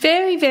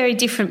 Very, very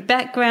different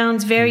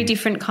backgrounds, very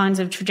different kinds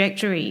of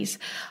trajectories.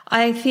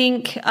 I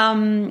think,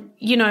 often,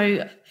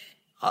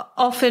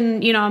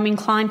 I'm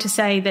inclined to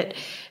say that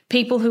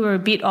people who are a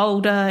bit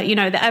older,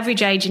 the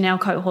average age in our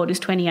cohort is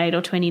 28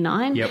 or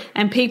 29. Yep.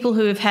 And people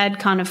who have had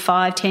kind of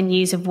 5-10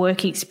 years of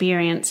work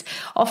experience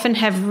often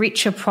have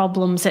richer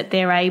problems that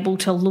they're able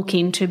to look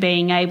into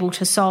being able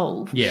to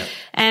solve. Yeah.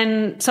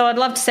 And so I'd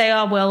love to say,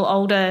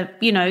 older,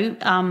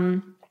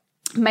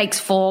 makes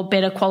for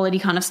better quality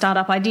kind of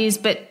startup ideas,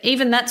 but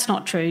even that's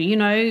not true.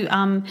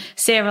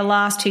 Sarah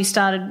Last, who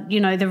started,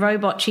 the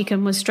robot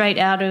chicken, was straight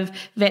out of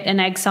vet and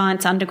ag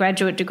science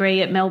undergraduate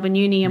degree at Melbourne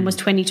Uni and was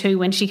 22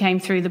 when she came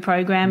through the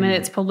program, and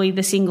it's probably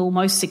the single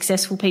most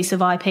successful piece of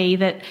IP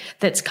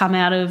that's come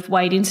out of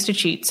Wade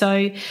Institute.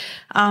 So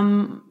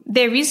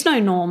there is no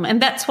norm,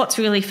 and that's what's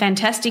really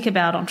fantastic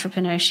about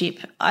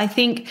entrepreneurship. I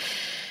think,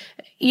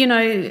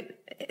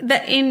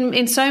 that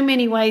in so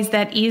many ways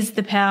that is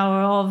the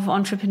power of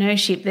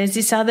entrepreneurship. There's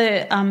this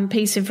other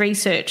piece of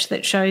research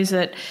that shows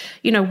that,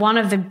 one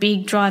of the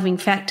big driving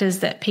factors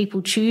that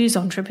people choose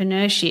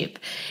entrepreneurship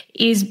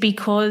is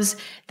because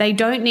they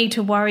don't need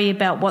to worry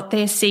about what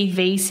their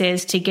CV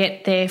says to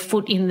get their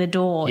foot in the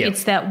door. Yep.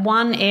 It's that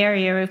one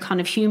area of kind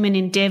of human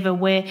endeavor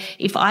where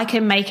if I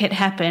can make it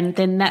happen,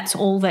 then that's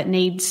all that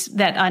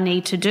I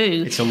need to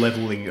do. It's a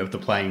leveling of the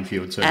playing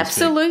field, so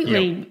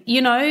Absolutely. Yep.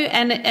 You know,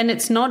 and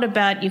it's not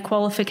about your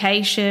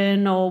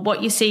qualification or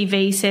what your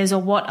CV says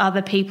or what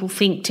other people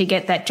think to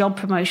get that job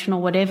promotion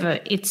or whatever.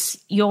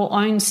 It's your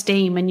own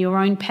steam and your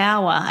own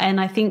power. And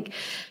I think,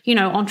 you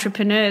know,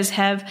 entrepreneurs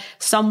have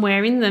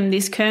somewhere in them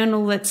this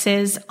kernel that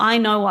says, I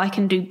know I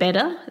can do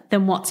better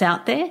than what's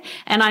out there,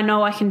 and I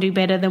know I can do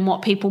better than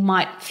what people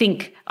might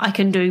think I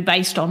can do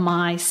based on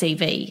my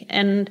CV.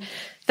 And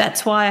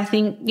that's why I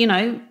think, you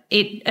know,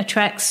 it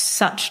attracts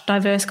such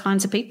diverse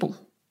kinds of people.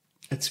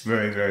 That's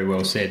very, very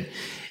well said.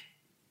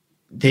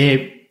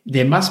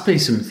 There must be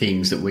some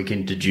things that we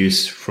can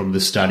deduce from the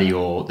study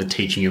or the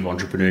teaching of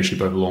entrepreneurship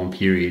over long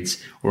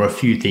periods, or a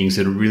few things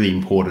that are really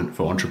important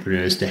for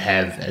entrepreneurs to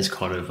have as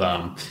kind of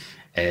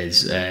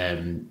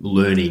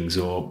learnings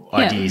or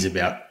ideas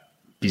about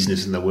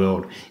business in the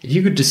world. If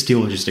you could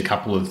distill just a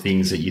couple of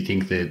things that you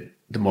think that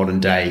the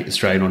modern day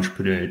Australian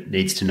entrepreneur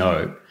needs to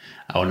know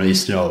or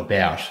needs to know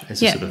about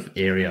as a sort of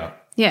area.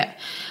 Yeah.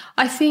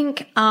 I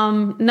think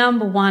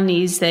number one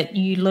is that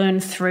you learn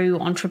through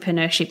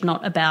entrepreneurship,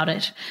 not about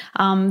it,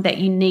 that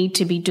you need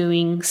to be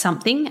doing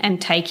something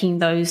and taking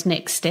those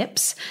next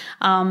steps.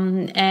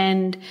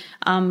 And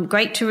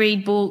great to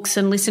read books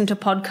and listen to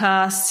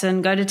podcasts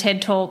and go to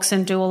TED Talks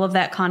and do all of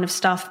that kind of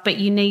stuff, but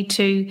you need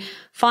to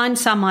find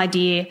some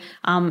idea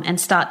and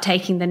start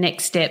taking the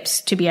next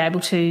steps to be able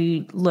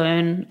to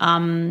learn,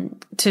 kind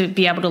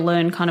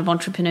of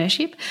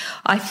entrepreneurship.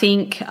 I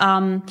think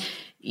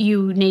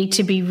you need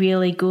to be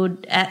really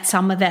good at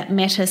some of that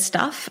meta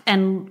stuff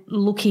and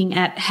looking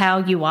at how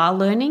you are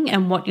learning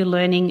and what you're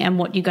learning and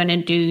what you're going to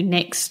do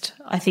next,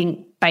 I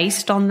think,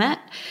 based on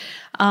that.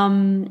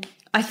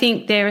 I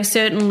think there are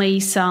certainly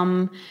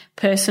some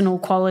personal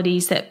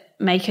qualities that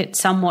make it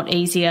somewhat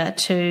easier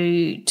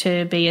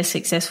to be a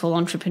successful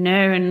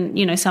entrepreneur. And,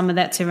 you know, some of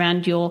that's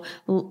around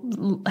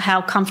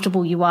how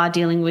comfortable you are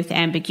dealing with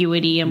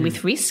ambiguity and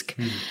with risk.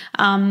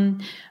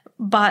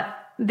 But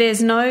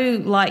there's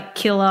no like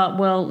killer,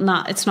 well,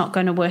 no, it's not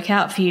going to work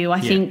out for you. I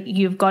think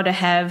you've got to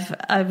have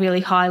a really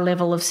high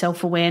level of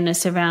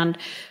self-awareness around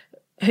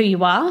who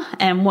you are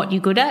and what you're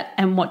good at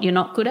and what you're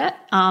not good at.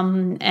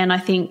 And I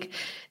think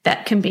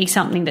that can be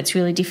something that's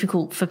really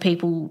difficult for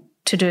people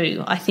to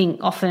do. I think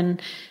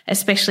often,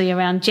 especially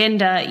around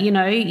gender, you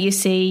know, you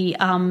see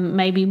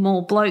maybe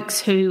more blokes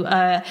who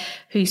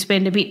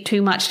spend a bit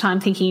too much time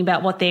thinking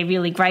about what they're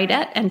really great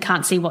at and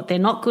can't see what they're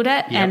not good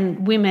at. Yep.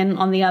 And women,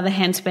 on the other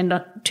hand, spend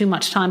too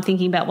much time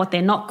thinking about what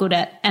they're not good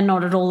at and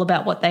not at all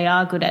about what they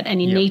are good at.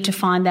 And you need to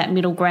find that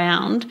middle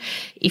ground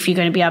if you're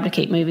going to be able to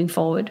keep moving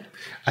forward.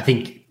 I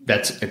think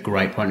that's a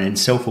great point. And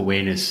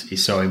self-awareness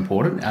is so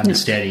important,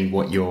 understanding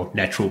what your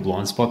natural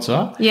blind spots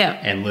are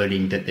and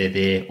learning that they're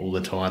there all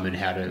the time and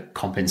how to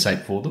compensate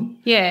for them.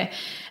 Yeah.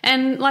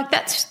 And like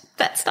that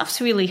stuff's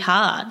really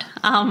hard,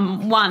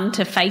 one,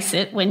 to face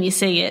it when you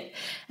see it.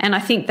 And I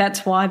think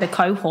that's why the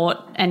cohort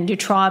and your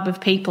tribe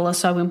of people are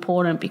so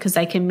important, because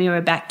they can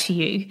mirror back to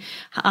you,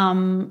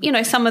 you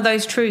know, some of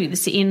those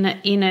truths in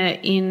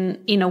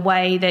a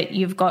way that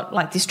you've got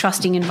like this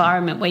trusting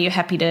environment where you're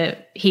happy to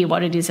hear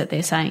what it is that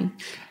they're saying.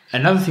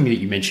 Another thing that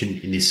you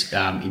mentioned in this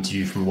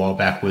interview from a while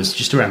back was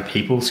just around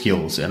people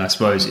skills. And I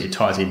suppose it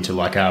ties into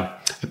like a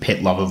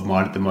pet love of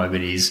mine at the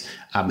moment is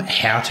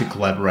how to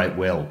collaborate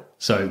well.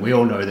 So we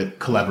all know that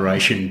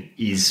collaboration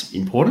is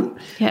important.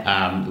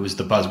 It was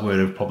the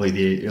buzzword of probably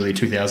the early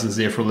 2000s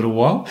there for a little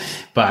while.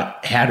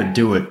 But how to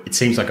do it, it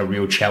seems like a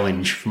real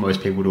challenge for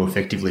most people to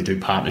effectively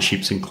do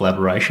partnerships and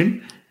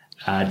collaboration.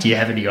 Do you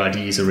have any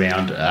ideas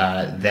around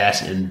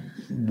that and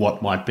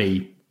what might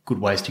be good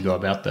ways to go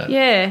about that?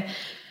 Yeah.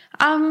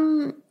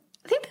 I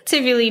think that's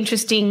a really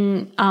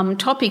interesting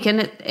topic,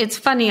 and it's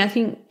funny. I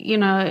think, you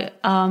know,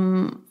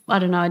 I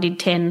don't know, I did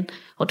 10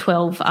 or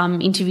 12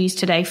 interviews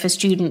today for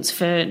students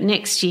for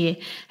next year,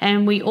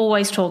 and we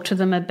always talk to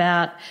them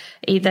about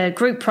either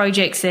group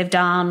projects they've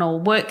done or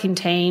work in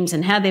teams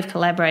and how they've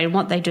collaborated,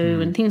 what they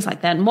do and things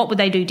like that, and what would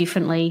they do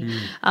differently.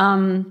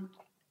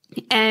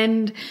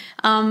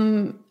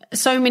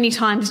 So many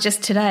times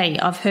just today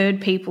I've heard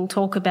people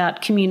talk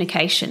about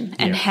communication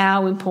and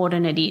how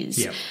important it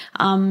is.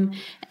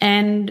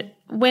 And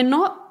we're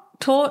not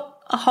taught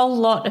a whole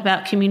lot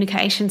about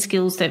communication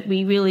skills that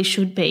we really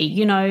should be,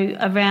 you know,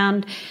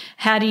 around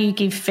how do you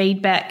give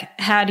feedback,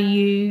 how do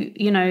you,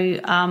 you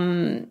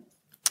know,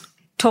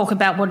 talk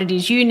about what it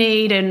is you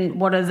need and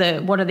what are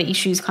the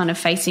issues kind of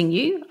facing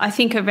you. I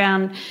think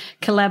around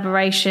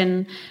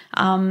collaboration,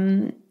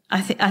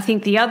 I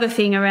think the other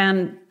thing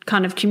around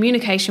kind of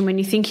communication when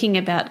you're thinking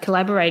about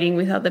collaborating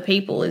with other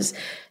people is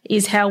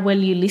how well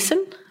you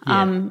listen.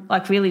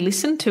 Like really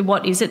listen to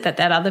what is it that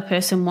other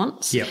person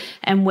wants,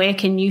 and where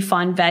can you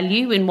find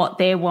value in what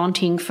they're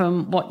wanting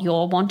from what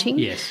you're wanting.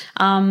 Yes.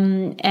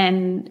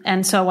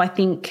 And so I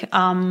think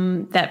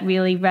that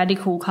really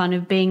radical kind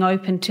of being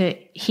open to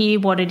hear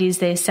what it is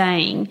they're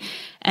saying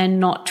and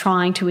not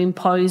trying to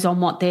impose on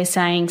what they're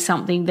saying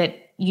something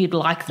that you'd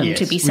like them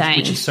to be saying.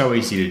 Which is so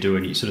easy to do,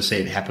 and you sort of see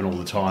it happen all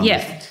the time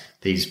with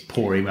these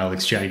poor email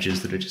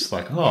exchanges that are just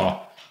like, oh,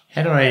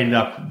 how do I end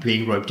up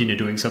being roped into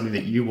doing something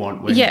that you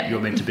want when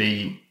you're meant to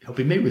be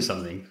helping me with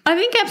something? I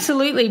think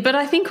absolutely. But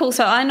I think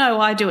also I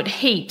know I do it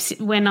heaps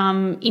when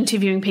I'm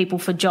interviewing people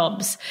for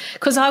jobs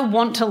because I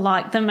want to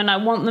like them and I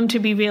want them to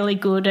be really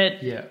good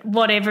at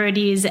whatever it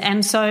is.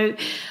 And so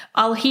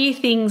I'll hear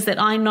things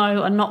that I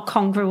know are not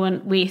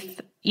congruent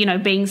with, you know,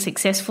 being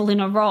successful in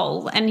a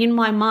role. And in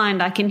my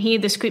mind, I can hear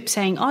the script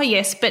saying, oh,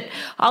 yes, but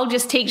I'll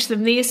just teach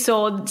them this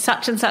or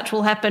such and such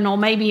will happen or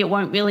maybe it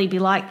won't really be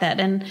like that.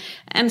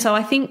 And so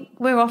I think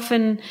we're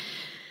often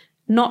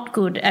not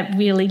good at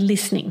really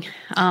listening.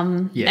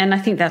 And I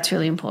think that's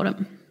really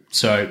important.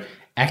 So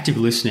active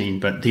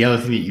listening, but the other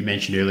thing that you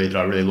mentioned earlier that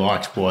I really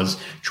liked was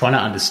trying to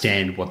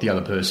understand what the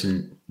other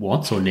person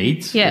wants or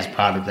needs as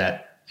part of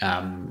that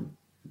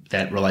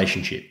that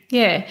relationship.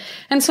 Yeah.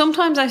 And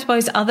sometimes I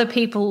suppose other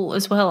people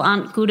as well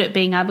aren't good at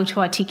being able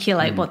to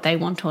articulate what they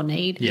want or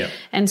need. Yeah.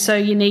 And so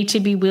you need to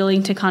be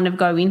willing to kind of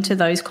go into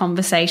those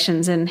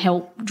conversations and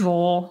help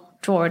draw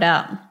it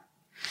out.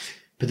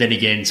 But then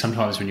again,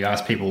 sometimes when you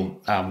ask people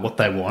what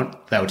they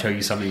want, they'll tell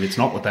you something that's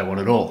not what they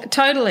want at all.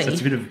 Totally. So it's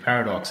a bit of a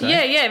paradox.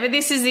 Yeah, but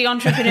this is the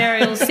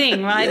entrepreneurial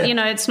thing, right? You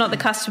know, it's not the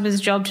customer's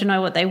job to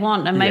know what they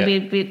want, and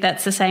maybe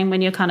that's the same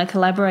when you're kind of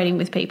collaborating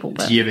with people.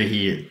 But. Do you ever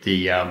hear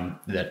the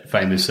that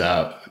famous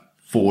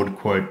Ford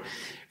quote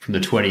from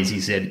the 20s?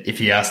 He said, if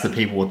you asked the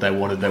people what they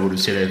wanted, they would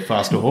have said a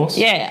faster horse.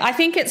 Yeah, I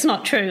think it's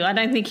not true. I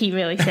don't think he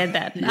really said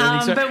that.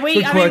 So? But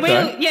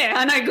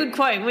I know, good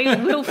quote.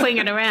 We'll fling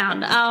it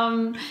around.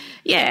 And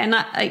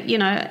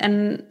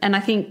I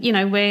think, you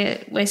know,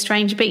 we're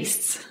strange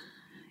beasts.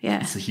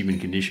 Yeah. It's the human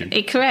condition.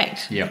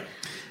 Correct. Yeah.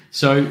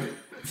 So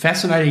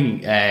fascinating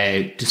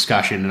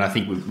discussion, and I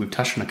think we've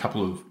touched on a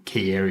couple of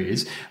key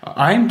areas.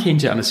 I am keen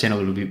to understand a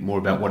little bit more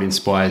about what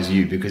inspires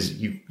you, because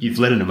you've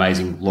led an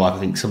amazing life. I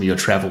think some of your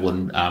travel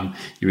and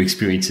your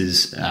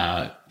experiences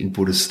in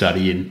Buddhist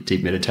study and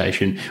deep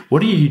meditation.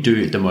 What do you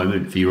do at the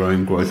moment for your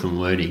own growth and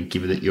learning,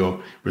 given that you're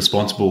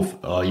responsible,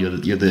 you're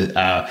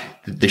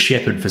the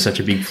shepherd for such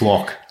a big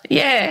flock?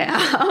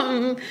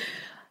 Yeah.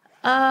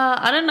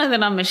 I don't know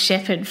that I'm a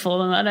shepherd for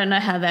them. I don't know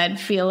how they'd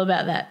feel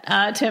about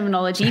that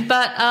terminology.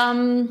 But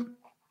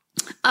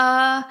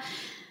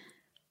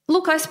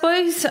look, I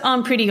suppose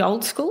I'm pretty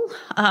old school.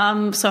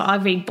 So I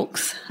read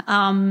books.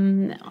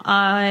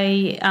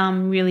 I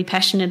am really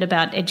passionate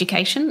about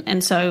education,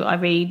 and so I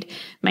read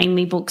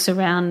mainly books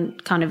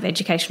around kind of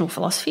educational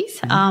philosophies.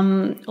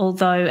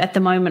 Although at the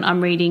moment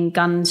I'm reading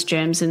Guns,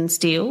 Germs and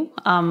Steel,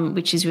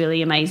 which is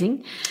really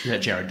amazing. Is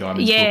that Jared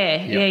Diamond's book?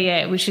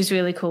 Yeah, which is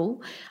really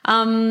cool.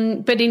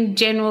 But in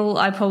general,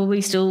 I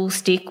probably still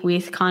stick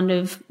with kind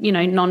of, you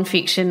know,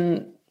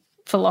 nonfiction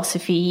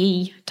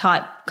philosophy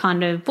type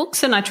kind of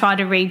books, and I try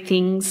to read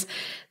things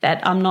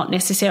that I'm not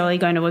necessarily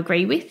going to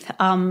agree with,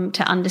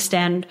 to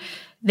understand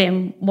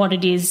them, what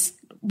it is,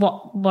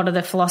 what are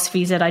the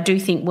philosophies that I do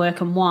think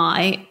work and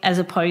why, as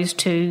opposed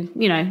to,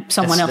 you know,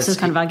 someone else's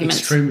kind of arguments.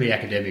 It's extremely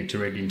academic to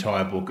read an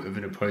entire book of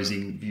an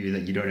opposing view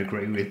that you don't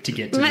agree with to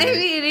get to maybe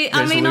it is.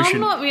 I mean, I'm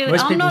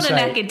not an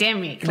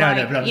academic. No,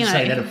 but I'm just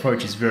saying that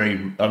approach is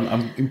very,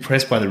 I'm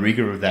impressed by the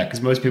rigor of that,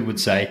 because most people would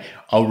say,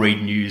 I'll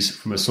read news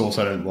from a source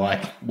I don't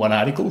like, one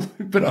article,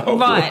 but I'll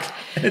look.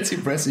 It's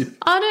impressive.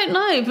 I don't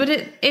know, but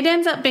it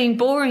ends up being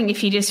boring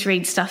if you just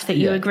read stuff that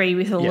you agree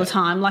with all the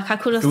time. Like I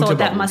could have thought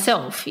that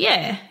myself.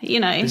 Yeah, you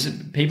know.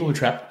 People are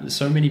trapped.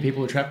 So many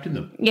people are trapped in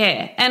them.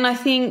 Yeah, and I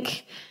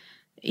think,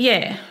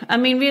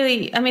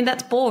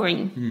 that's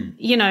boring.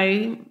 You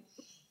know,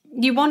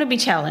 you want to be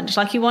challenged.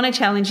 Like you want to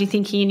challenge your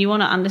thinking and you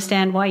want to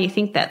understand why you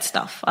think that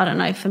stuff. I don't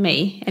know, for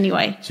me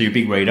anyway. So you're a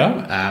big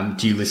reader.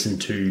 Do you listen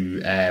to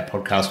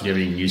podcasts? Do you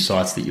have any news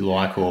sites that you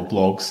like or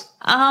blogs?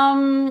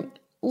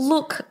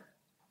 Look,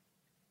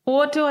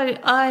 what do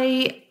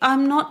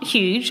I'm not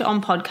huge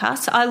on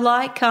podcasts. I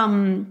like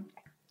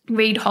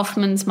Reid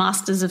Hoffman's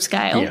Masters of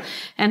Scale.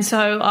 And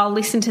so I'll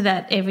listen to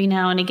that every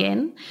now and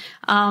again.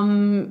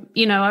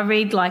 You know, I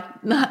read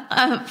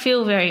I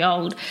feel very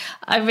old.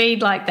 I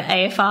read like the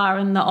AFR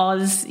and the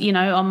Oz, you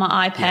know, on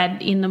my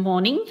iPad in the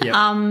morning.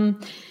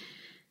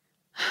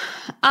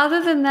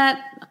 Other than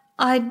that,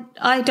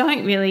 I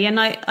don't really. And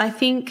I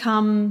think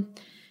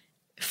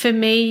for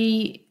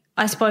me,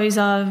 I suppose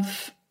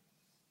I've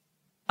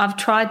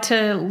tried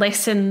to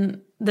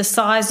lessen the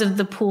size of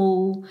the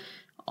pool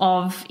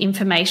of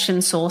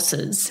information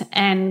sources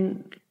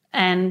and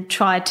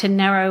try to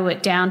narrow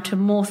it down to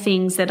more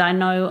things that I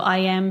know I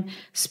am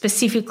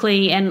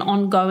specifically and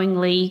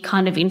ongoingly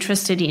kind of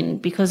interested in,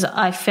 because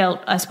I felt,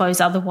 I suppose,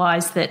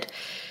 otherwise that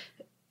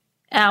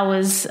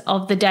hours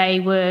of the day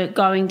were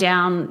going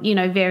down,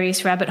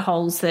 various rabbit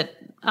holes that,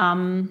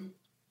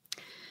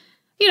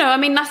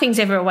 nothing's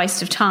ever a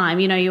waste of time.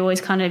 You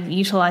always kind of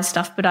utilize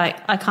stuff, but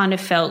I kind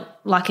of felt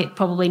like it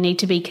probably need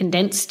to be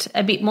condensed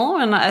a bit more.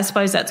 And I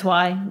suppose that's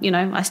why,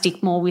 I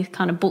stick more with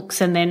kind of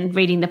books and then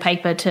reading the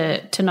paper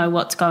to know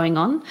what's going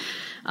on.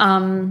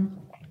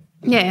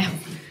 Yeah.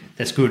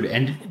 That's good.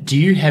 And do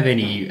you have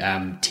any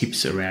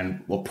tips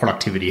around what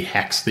productivity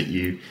hacks that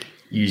you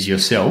use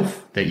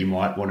yourself that you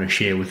might want to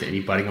share with any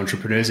budding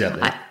entrepreneurs out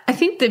there? I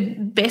think the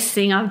best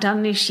thing I've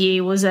done this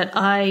year was that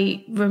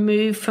I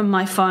removed from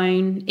my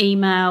phone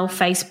email,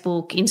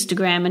 Facebook,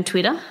 Instagram and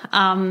Twitter.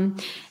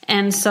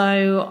 And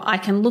so I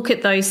can look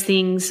at those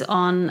things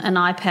on an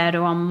iPad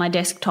or on my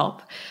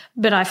desktop,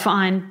 but I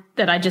find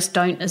that I just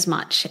don't as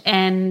much.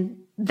 And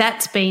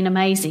that's been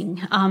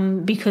amazing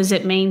because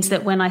it means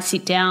that when I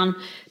sit down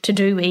to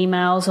do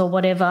emails or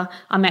whatever,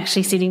 I'm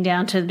actually sitting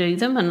down to do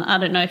them. And I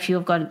don't know if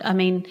you've got,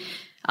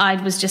 I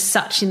was just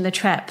such in the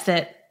trap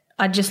that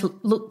I just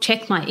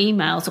check my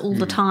emails all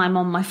the time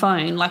on my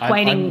phone,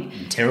 waiting.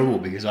 I'm terrible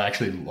because I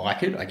actually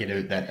like it. I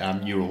get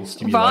that neural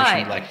stimulation.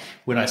 Right. Like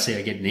when I see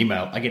I get an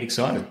email, I get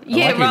excited.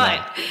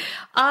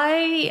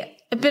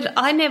 But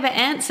I never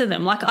answer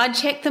them. Like I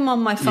check them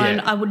on my phone.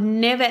 Yeah. I would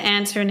never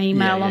answer an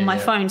email on my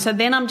phone. So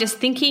then I'm just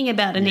thinking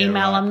about an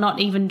email I'm not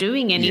even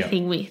doing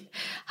anything with.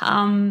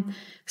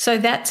 So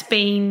that's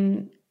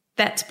been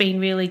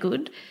really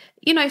good.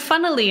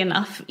 Funnily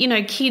enough,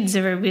 kids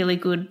are a really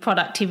good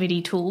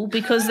productivity tool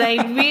because they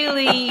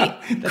really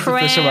That's cram. the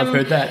first time I've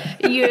heard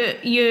that.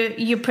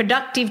 your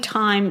productive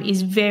time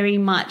is very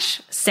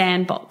much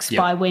sandboxed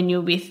by when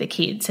you're with the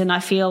kids. And I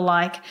feel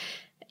like,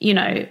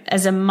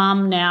 as a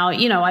mum now,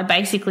 I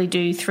basically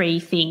do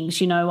three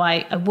things.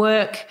 I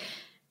work,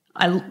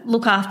 I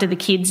look after the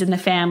kids and the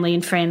family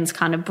and friends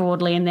kind of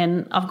broadly, and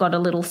then I've got a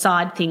little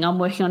side thing I'm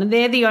working on. And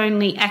they're the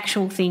only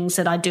actual things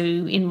that I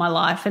do in my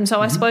life. And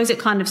so I suppose it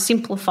kind of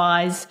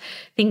simplifies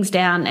things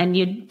down and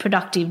you're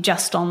productive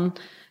just on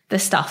the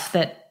stuff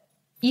that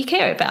you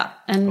care about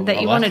and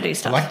that you want to do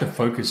stuff. I like the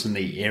focus and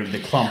the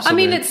clumps.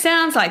 It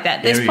sounds like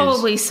that. There's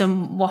probably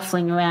some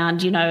waffling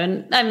around,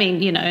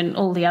 and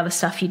all the other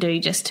stuff you do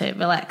just to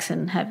relax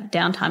and have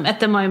downtime. At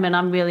the moment,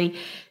 I'm really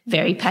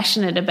very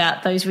passionate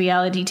about those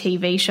reality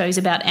TV shows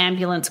about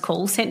ambulance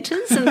call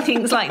centres and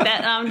things like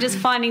that. I'm just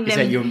finding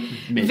them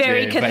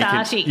very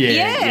cathartic.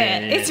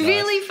 It's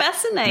really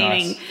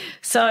fascinating. Nice.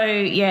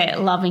 So,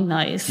 loving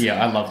those.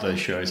 Yeah, I love those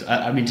shows.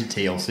 I'm into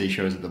TLC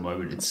shows at the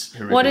moment. It's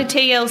horrific. What are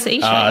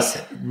TLC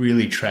shows?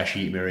 Really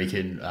trashy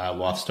American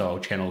lifestyle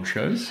channel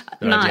shows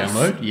that I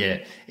download.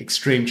 Yeah,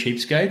 Extreme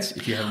Cheapskates.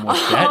 If you haven't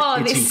watched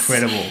that, it's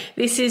incredible.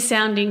 This is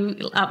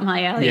sounding up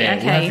my alley. Yeah,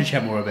 okay. We'll have to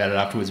chat more about it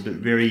afterwards, but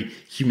very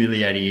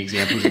humiliating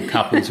examples of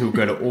couples who will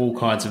go to all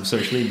kinds of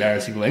socially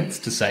embarrassing lengths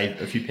to save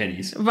a few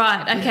pennies.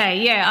 Right,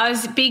 okay, I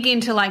was big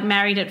into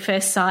Married at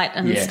First Sight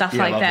and stuff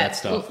like that.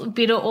 Stuff. A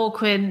bit of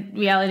awkward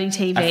reality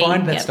TV. I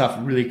find that stuff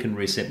really can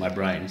reset my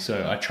brain,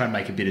 so I try and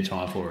make a bit of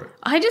time for it.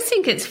 I just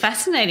think it's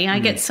fascinating. I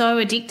get so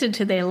addicted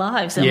to their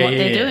lives and what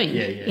they're doing.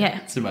 Yeah.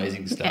 It's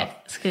amazing stuff. Yeah,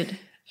 it's good.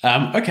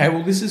 Okay,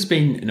 well, this has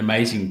been an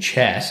amazing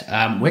chat.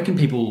 Where can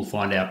people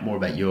find out more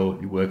about your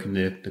work and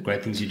the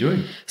great things you're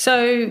doing?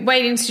 So,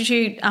 Wade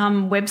Institute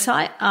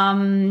website,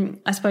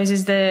 I suppose,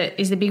 is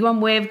the big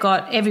one. We've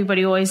got,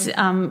 everybody always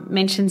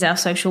mentions our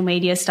social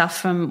media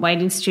stuff from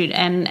Wade Institute,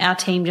 and our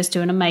team just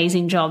do an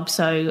amazing job.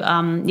 So,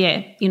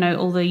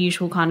 all the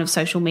usual kind of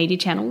social media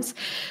channels.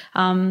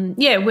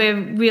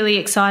 We're really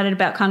excited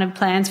about kind of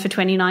plans for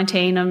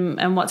 2019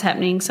 and what's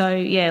happening. So,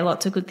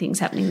 lots of good things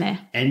happening there.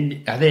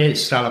 And are there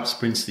startup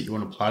sprints that you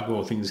want to plug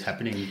or things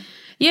happening?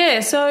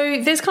 Yeah,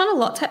 so there's kind of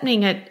lots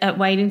happening at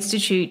Wade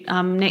Institute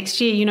next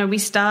year. We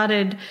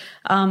started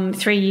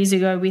 3 years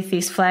ago with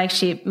this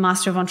flagship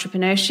Master of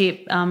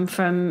Entrepreneurship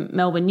from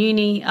Melbourne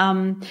Uni.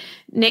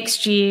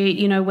 Next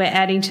year, we're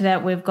adding to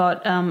that. We've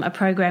got a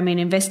program in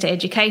investor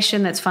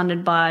education that's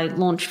funded by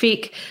Launch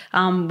Vic.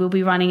 We'll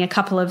be running a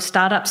couple of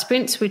startup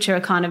sprints, which are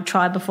a kind of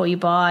try before you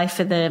buy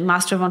for the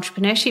Master of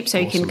Entrepreneurship. So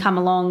you can come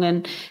along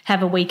and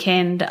have a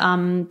weekend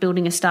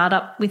building a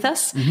startup with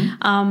us.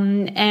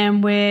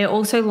 And we're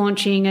also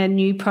launching a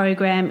new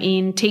program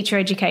in teacher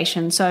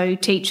education. So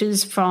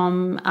teachers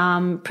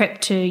from prep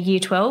to year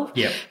 12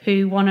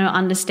 who want to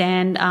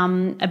understand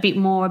a bit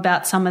more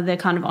about some of the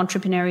kind of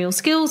entrepreneurial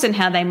skills and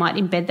how they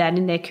might embed that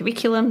in their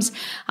curriculums.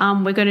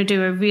 We're going to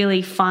do a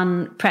really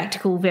fun,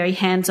 practical, very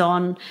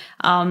hands-on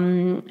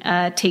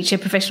teacher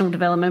professional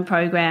development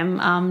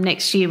program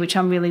next year, which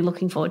I'm really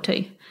looking forward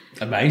to.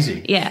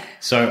 Amazing. Yeah.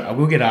 So I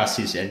will get asked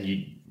this, and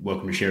you're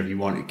welcome to share if you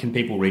want. Can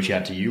people reach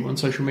out to you on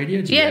social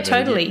media?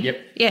 Totally.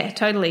 Yeah,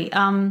 totally.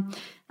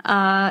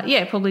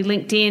 Probably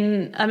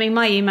LinkedIn. I mean,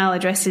 my email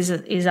address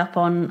is up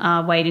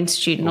on Wade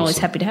Institute, and always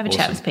happy to have a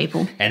chat with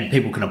people. And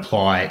people can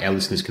apply, our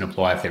listeners can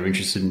apply if they're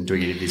interested in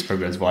doing any of these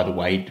programs via the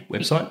Wade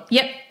website?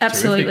 Yep,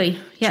 absolutely.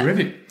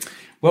 Terrific.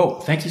 Well,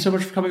 thank you so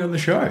much for coming on the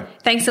show.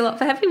 Thanks a lot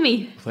for having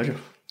me. Pleasure.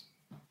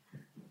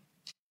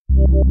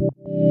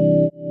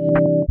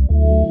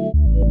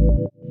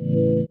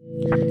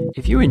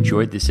 If you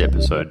enjoyed this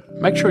episode,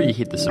 make sure you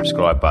hit the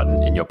subscribe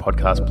button in your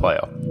podcast player.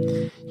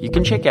 You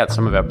can check out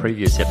some of our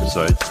previous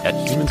episodes at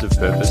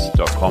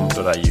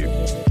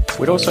humansofpurpose.com.au.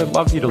 We'd also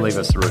love you to leave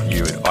us a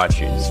review at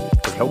iTunes.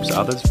 It helps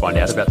others find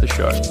out about the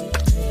show.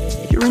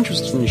 If you're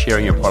interested in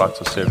sharing your products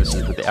or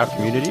services with our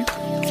community,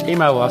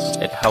 email us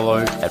at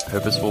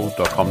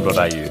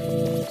hello@purposeful.com.au.